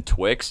Reese's and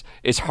Twix.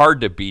 It's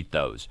hard to beat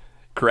those,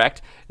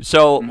 correct?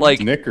 So like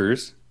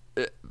Snickers.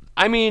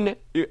 I mean,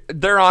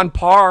 they're on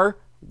par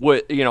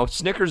with,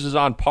 Snickers is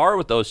on par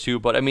with those two,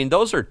 but I mean,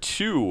 those are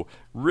two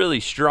really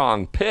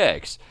strong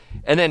picks.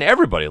 And then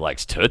everybody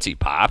likes Tootsie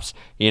Pops,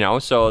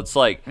 so it's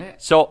like,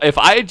 so if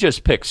I had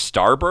just picked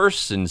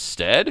Starbursts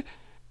instead,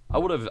 I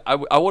would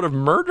have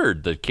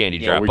murdered the candy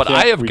draft. But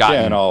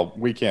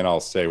we can't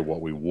all say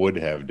what we would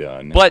have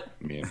done. But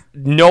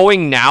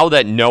knowing now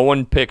that no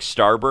one picks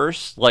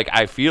Starburst, like,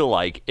 I feel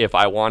like if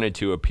I wanted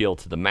to appeal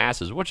to the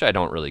masses, which I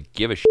don't really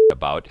give a shit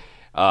about,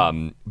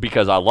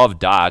 because I love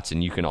dots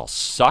and you can all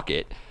suck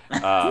it.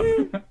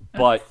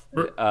 But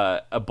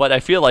I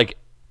feel like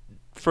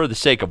for the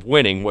sake of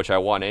winning, which I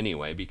want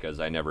anyway, because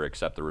I never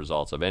accept the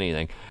results of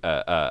anything,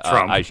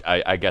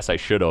 I guess I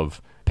should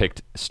have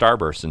picked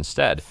Starburst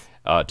instead,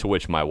 to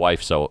which my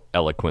wife so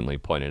eloquently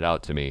pointed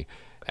out to me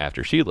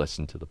after she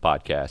listened to the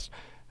podcast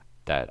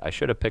that I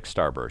should have picked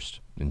Starburst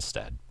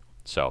instead.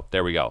 So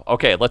there we go.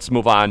 Okay, let's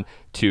move on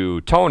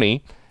to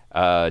Tony.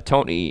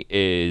 Tony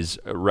is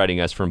writing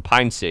us from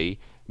Pine City,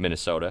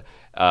 Minnesota,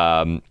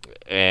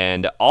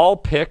 and all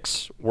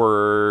picks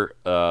were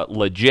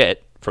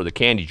legit for the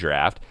candy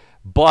draft,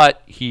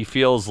 but he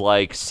feels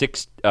like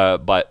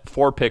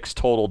 4 picks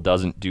total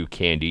doesn't do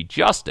candy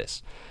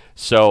justice.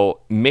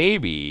 So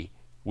maybe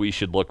we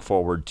should look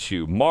forward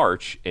to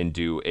March and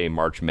do a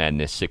March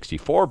Madness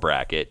 64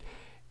 bracket,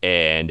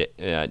 and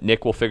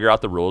Nick will figure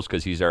out the rules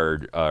because he's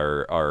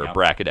our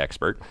bracket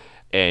expert.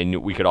 And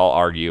we could all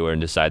argue and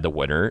decide the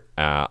winner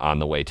on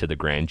the way to the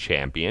grand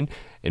champion,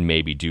 and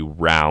maybe do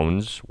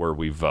rounds where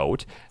we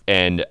vote.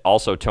 And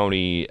also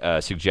Tony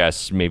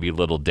suggests maybe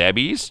Little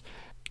Debbie's,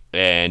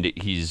 and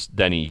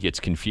he gets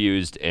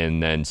confused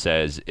and then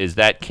says, "Is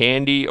that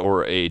candy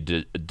or a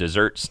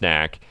dessert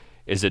snack?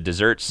 Is a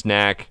dessert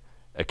snack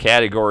a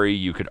category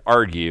you could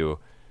argue?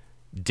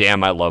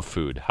 Damn, I love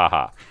food.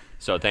 Haha."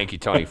 So thank you,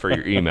 Tony, for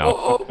your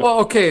email.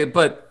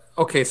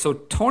 Okay, so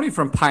Tony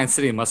from Pine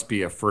City must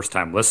be a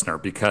first-time listener,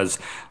 because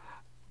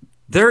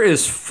there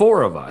is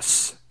 4 of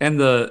us, and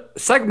the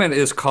segment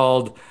is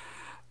called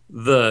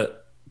the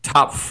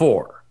Top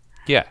 4.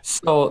 Yeah.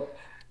 So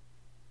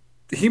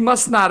he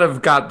must not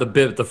have got the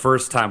bid the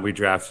first time we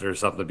drafted or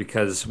something,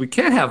 because we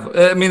can't have.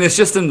 I mean, it's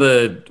just in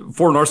the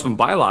Four Norsemen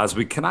bylaws.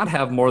 We cannot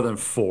have more than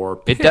 4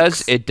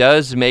 picks. It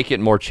does make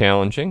it more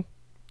challenging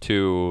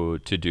to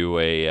do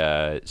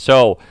a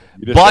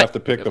you just have to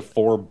pick the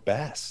 4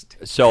 best.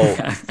 So,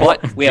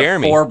 but we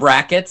Jeremy, have 4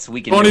 brackets.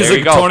 We can. Tony's a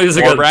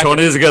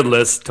good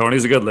list.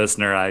 Tony's a good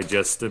listener. I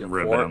just didn't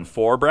remember him.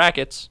 4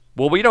 brackets.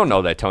 Well, we don't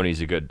know that Tony's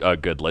a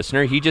good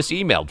listener. He just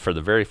emailed for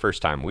the very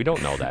first time. We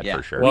don't know that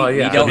for sure. Well,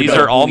 yeah. So these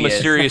are all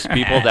mysterious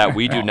people that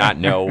we do not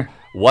know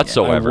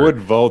whatsoever. I would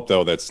vote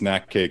though that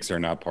snack cakes are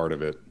not part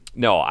of it.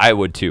 No, I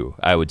would too.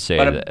 I would say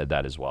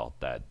that as well.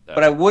 But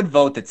I would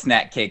vote that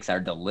snack cakes are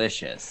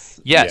delicious.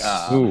 Yes,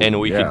 and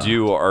we could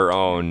do our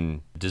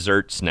own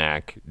dessert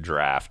snack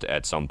draft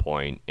at some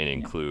point and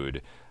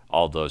include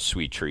all those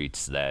sweet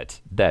treats that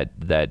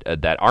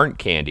aren't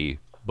candy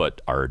but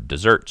are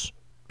desserts.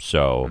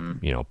 So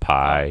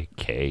pie,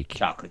 cake,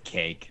 chocolate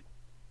cake,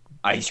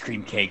 ice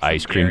cream cake,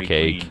 Dairy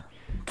Queen.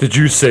 Did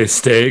you say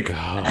steak?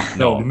 No,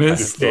 Somebody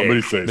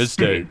mistake. say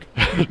Mistake.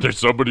 Did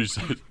somebody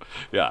say?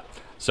 Yeah.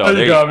 So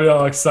You got me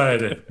all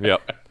excited.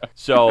 Yep.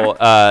 So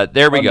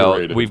there we go.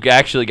 Underrated. We've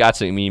actually got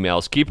some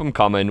emails. Keep them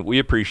coming. We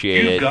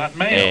appreciate it. got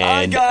mail.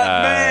 And, I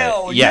got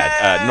mail.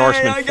 Yeah, Yay,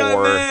 Norseman I got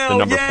 4, mail. the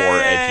number 4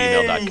 Yay.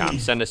 at gmail.com.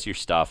 Send us your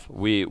stuff.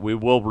 We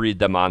will read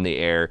them on the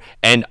air.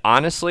 And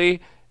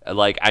honestly,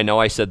 like I know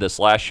I said this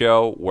last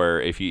show,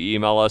 where if you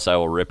email us, I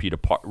will rip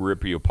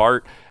you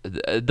apart.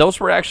 Those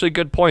were actually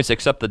good points,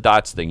 except the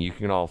dots thing. You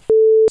can all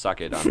suck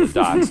it on the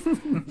dots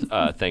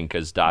thing,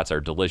 because dots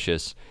are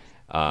delicious.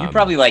 You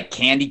probably like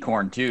candy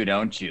corn too,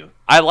 don't you?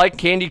 I like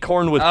candy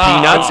corn with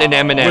peanuts and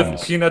M&Ms.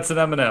 With peanuts and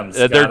M&Ms.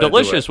 They're Gotta do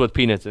delicious it. with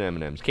peanuts and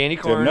M&Ms. Candy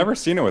See, corn. I've never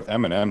seen it with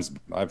M&Ms.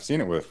 I've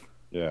seen it with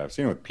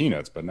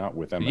peanuts, but not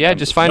with M&Ms. Yeah,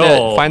 just find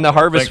No, the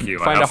harvest thank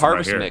you. I find have a some right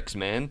harvest here. mix,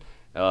 man.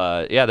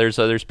 Yeah,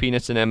 there's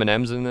peanuts and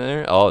M&Ms in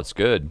there. Oh, it's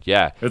good.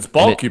 Yeah, It's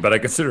bulky, but I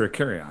consider it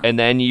carry-on. and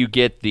then you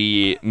get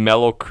the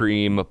mellow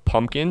cream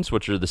pumpkins,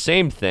 which are the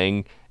same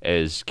thing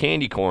as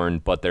candy corn,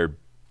 but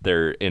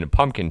they're in a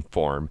pumpkin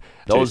form.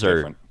 Tastes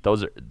different.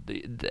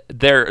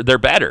 They're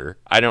better.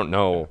 I don't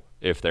know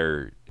if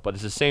they're, but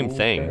it's the same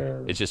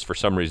thing. It's just for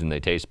some reason they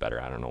taste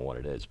better. I don't know what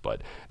it is,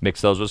 but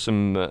mix those with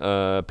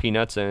some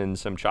peanuts and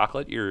some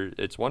chocolate.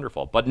 It's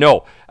wonderful. But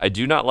no, I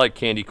do not like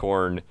candy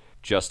corn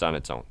just on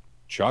its own.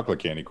 Chocolate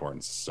candy corn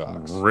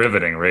sucks.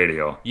 Riveting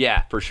radio.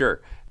 Yeah, for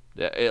sure.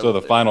 So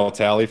the final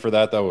tally for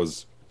that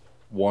was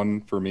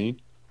 1 for me.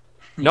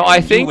 No,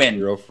 I think win.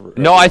 0 for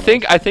No, I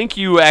everyone else. think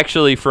you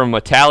actually, from a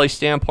tally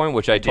standpoint,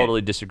 which I totally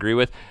disagree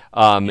with,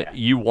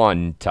 you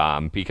won,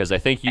 Tom, because I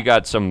think you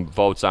got some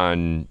votes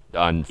on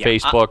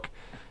Facebook.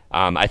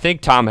 I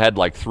think Tom had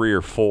like 3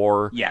 or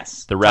 4.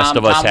 Yes. The rest Tom-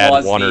 of us Tom had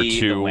was 1 or the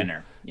 2.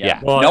 winner.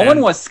 Yeah. Well, no and-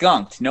 one was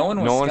skunked. No one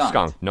was No one's skunked.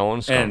 skunked. No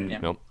one's skunked.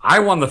 And Nope. I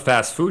won the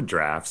fast food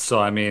draft, so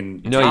I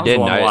mean, No, you Tom's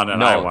didn't. won one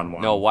and I no, won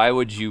one. no. Why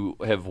would you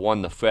have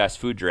won the fast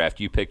food draft?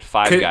 You picked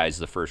 5 Okay. guys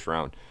the first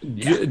round.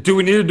 Do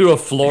we need to do a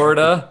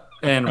Florida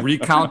and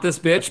recount this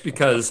bitch?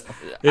 Because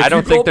if I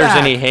don't you think go there's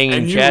back any hanging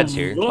and you chads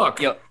here.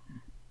 Look,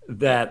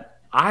 that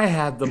I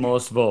had the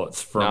most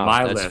votes for No,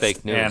 my that's list,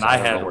 fake news. and I I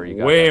don't know had where you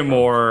got way that from.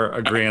 more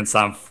agreements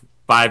on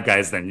 5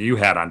 guys than you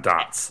had on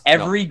dots.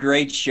 Every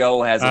great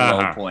show has a low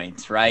Uh-huh.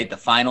 point, right? The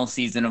final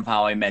season of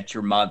How I Met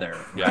Your Mother,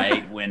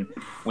 right? when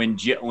No,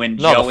 Joey the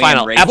final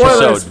and Rachel,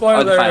 episode. Oh,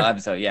 Spoiler. the final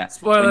episode, yeah.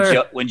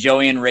 Spoiler. When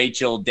Joey and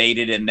Rachel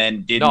dated and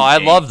then didn't. No, I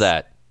date. love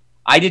that.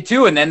 I did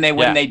too. And then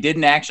when Yeah. they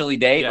didn't actually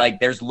date, Yeah. like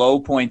there's low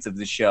points of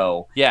the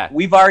show. Yeah.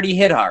 We've already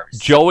hit ours.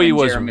 Joey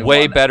when was Jeremy way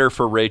won that. better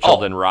for Rachel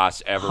Oh, than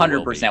Ross ever will be.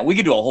 100%. We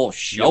could do a whole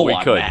show we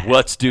on could. that.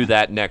 Let's do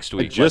that next I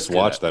week. just Let's do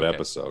watched that Okay.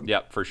 episode.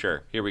 Yep, for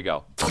sure. Here we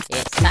go.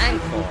 It's time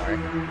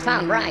for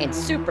Tom Ryan's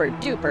super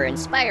duper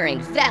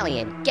inspiring,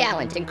 valiant,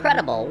 gallant,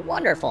 incredible,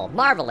 wonderful,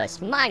 marvelous,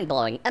 mind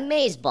blowing,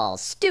 amazeball,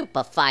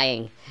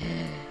 stupefying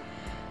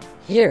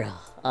hero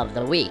of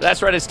the week.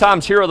 That's right. It's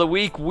Tom's Hero of the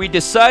Week. We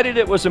decided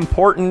it was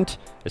important,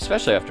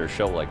 especially after a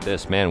show like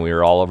this. Man, we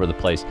were all over the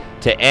place.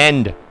 To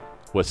end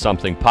with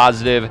something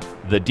positive.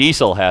 The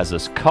Diesel has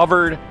us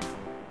covered.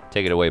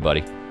 Take it away,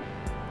 buddy.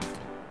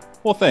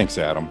 Well, thanks,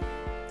 Adam.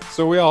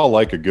 So we all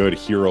like a good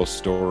hero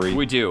story.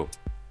 We do.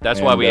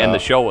 That's why And, we end the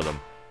show with them.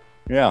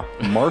 Yeah.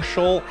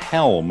 Marshall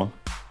Helm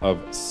of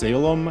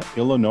Salem,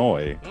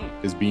 Illinois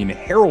is being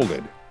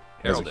heralded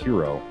as a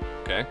hero.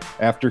 Okay.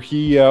 After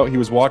he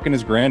was walking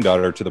his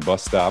granddaughter to the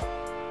bus stop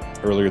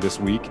earlier this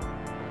week,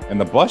 and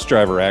the bus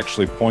driver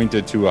actually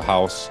pointed to a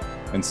house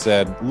and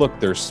said, "Look,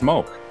 there's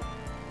smoke."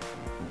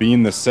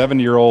 Being the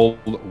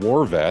 7-year-old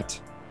war vet,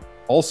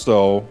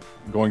 also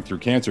going through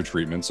cancer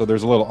treatment, so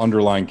there's a little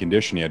underlying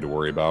condition he had to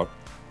worry about.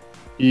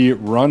 He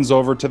runs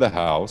over to the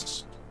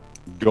house,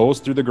 goes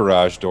through the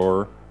garage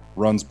door,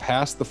 runs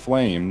past the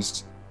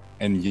flames,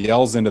 and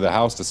yells into the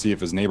house to see if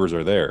his neighbors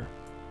are there.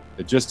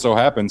 It just so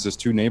happens his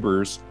 2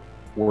 neighbors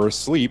were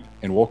asleep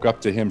and woke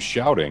up to him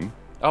shouting.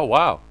 Oh,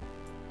 wow.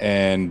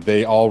 And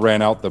they all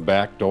ran out the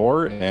back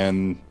door,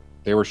 and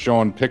they were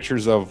showing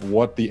pictures of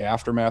what the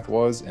aftermath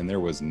was, and there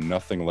was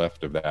nothing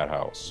left of that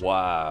house.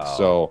 Wow.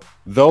 So,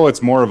 though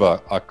it's more of a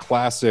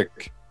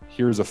classic,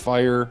 here's a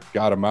fire,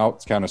 got him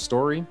out kind of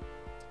story,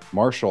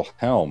 Marshall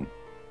Helm,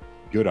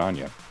 good on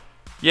you.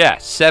 Yeah,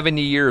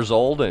 70 years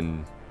old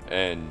and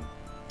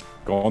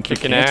going through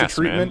kicking cancer ass,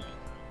 treatment.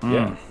 Man.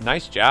 Yeah.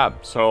 Nice job.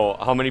 So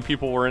how many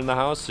people were in the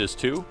house? Just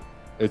 2?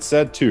 It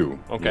said 2.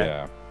 Okay.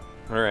 Yeah.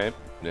 All right.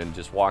 And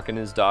just walking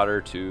his daughter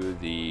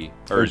to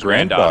or Her his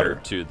granddaughter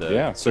to the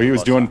Yeah, so he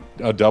was bus doing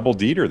a double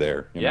deeder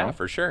there. You Yeah, know?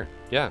 for sure.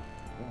 Yeah.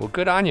 Well,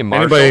 good on you,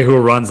 Marshall. Anybody who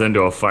runs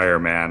into a fire,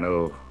 man,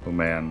 oh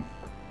man,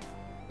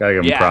 gotta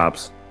give him Yeah.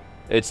 props.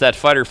 It's that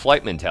fight or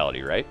flight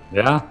mentality, right?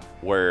 Yeah.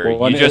 Where Well,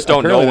 you and just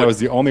don't know. apparently that What, was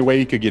the only way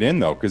he could get in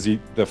though, because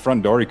the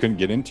front door he couldn't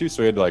get into,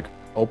 so he had to like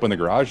open the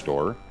garage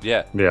door.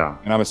 yeah. Yeah.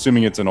 And I'm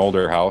assuming it's an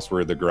older house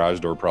where the garage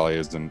door probably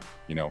isn't,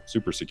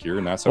 super secure,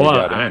 and that's how he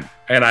got in.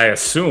 And I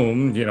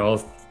assume,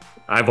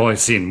 I've only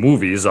seen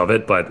movies of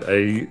it, but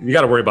you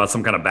got to worry about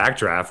some kind of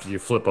backdraft. You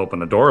flip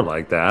open a door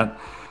like that.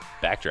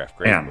 Backdraft,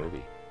 great Man.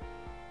 movie.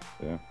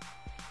 Yeah.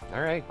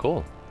 All right,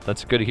 cool.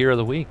 That's a good hero of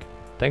the week.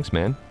 Thanks,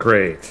 man.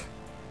 Great.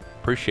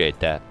 Appreciate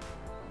that.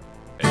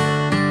 Say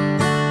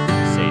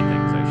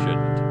things I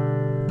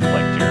shouldn't,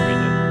 like Jeremy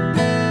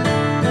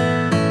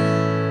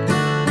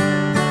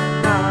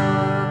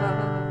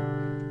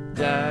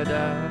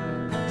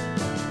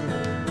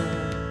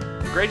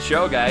did. Great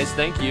show, guys.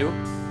 Thank you.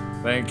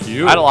 Thank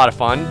you. I had a lot of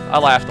fun. I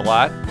laughed a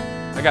lot.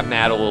 I got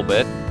mad a little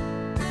bit.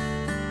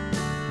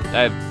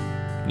 I have,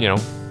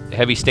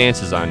 heavy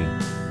stances on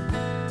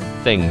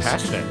things.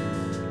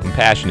 I'm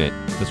passionate.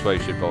 That's why you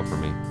should vote for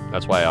me.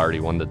 That's why I already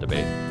won the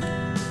debate.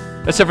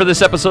 That's it for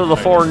this episode of The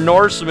Four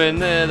Norsemen.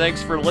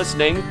 Thanks for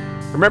listening.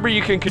 Remember,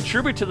 you can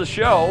contribute to the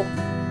show.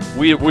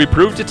 We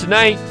proved it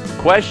tonight.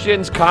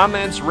 Questions,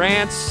 comments,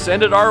 rants,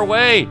 send it our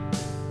way.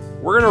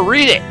 We're going to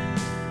read it.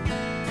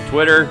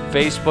 Twitter,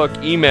 Facebook,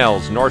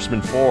 emails,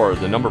 Norseman4,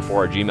 the number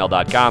 4 at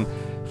gmail.com.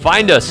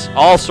 Find us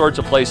all sorts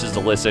of places to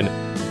listen.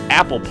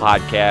 Apple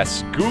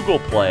Podcasts, Google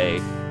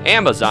Play,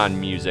 Amazon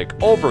Music,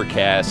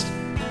 Overcast.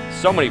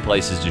 So many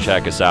places to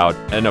check us out.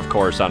 And, of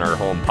course, on our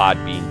home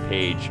Podbean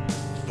page,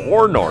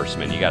 4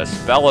 Norsemen. You got to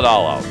spell it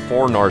all out.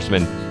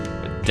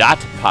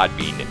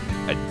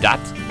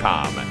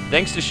 4Norsemen.podbean.com.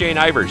 Thanks to Shane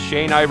Ivers.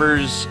 Shane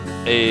Ivers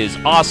is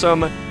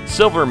awesome.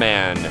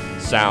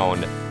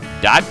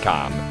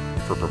 SilvermanSound.com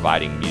for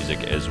providing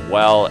music as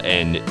well.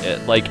 And,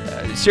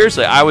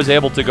 seriously, I was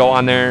able to go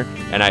on there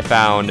and I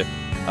found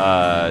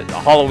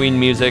Halloween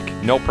music,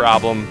 no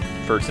problem,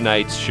 for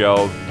tonight's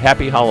show.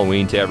 Happy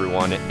Halloween to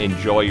everyone.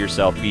 Enjoy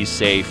yourself. Be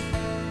safe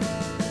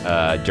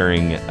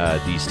during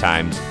these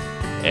times.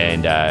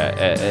 And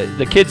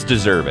the kids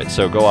deserve it.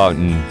 So go out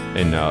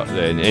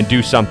and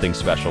do something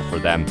special for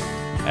them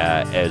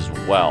as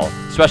well.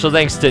 Special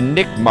thanks to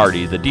Nick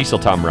Marty, the Diesel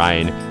Tom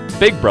Ryan,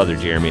 Big Brother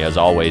Jeremy, as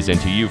always, and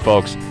to you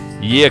folks.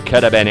 You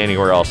could have been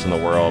anywhere else in the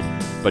world,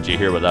 but you're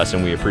here with us,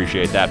 and we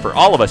appreciate that. For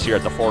all of us here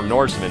at the Four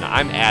Norsemen,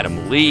 I'm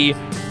Adam Lee.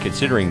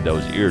 Considering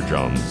those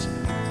eardrums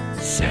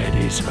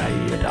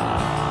satisfied.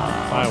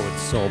 I would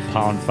so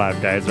pound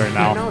 5 guys right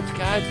now. No,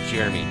 God,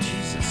 Jeremy,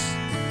 Jesus.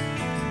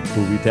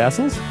 Booby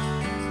tassels? Oh,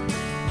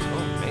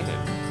 man.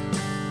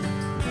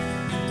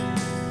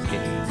 It's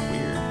getting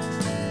weird.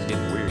 It's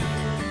getting weird here.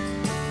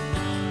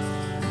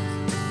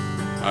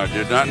 I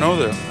did not know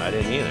that. I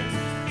didn't either.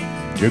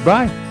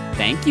 Goodbye.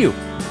 Thank you.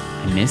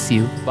 I miss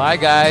you. Bye,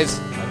 guys.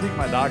 I think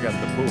my dog has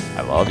to poop.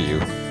 I love you.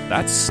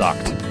 That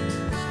sucked.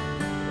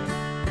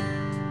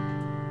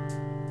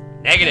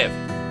 Negative.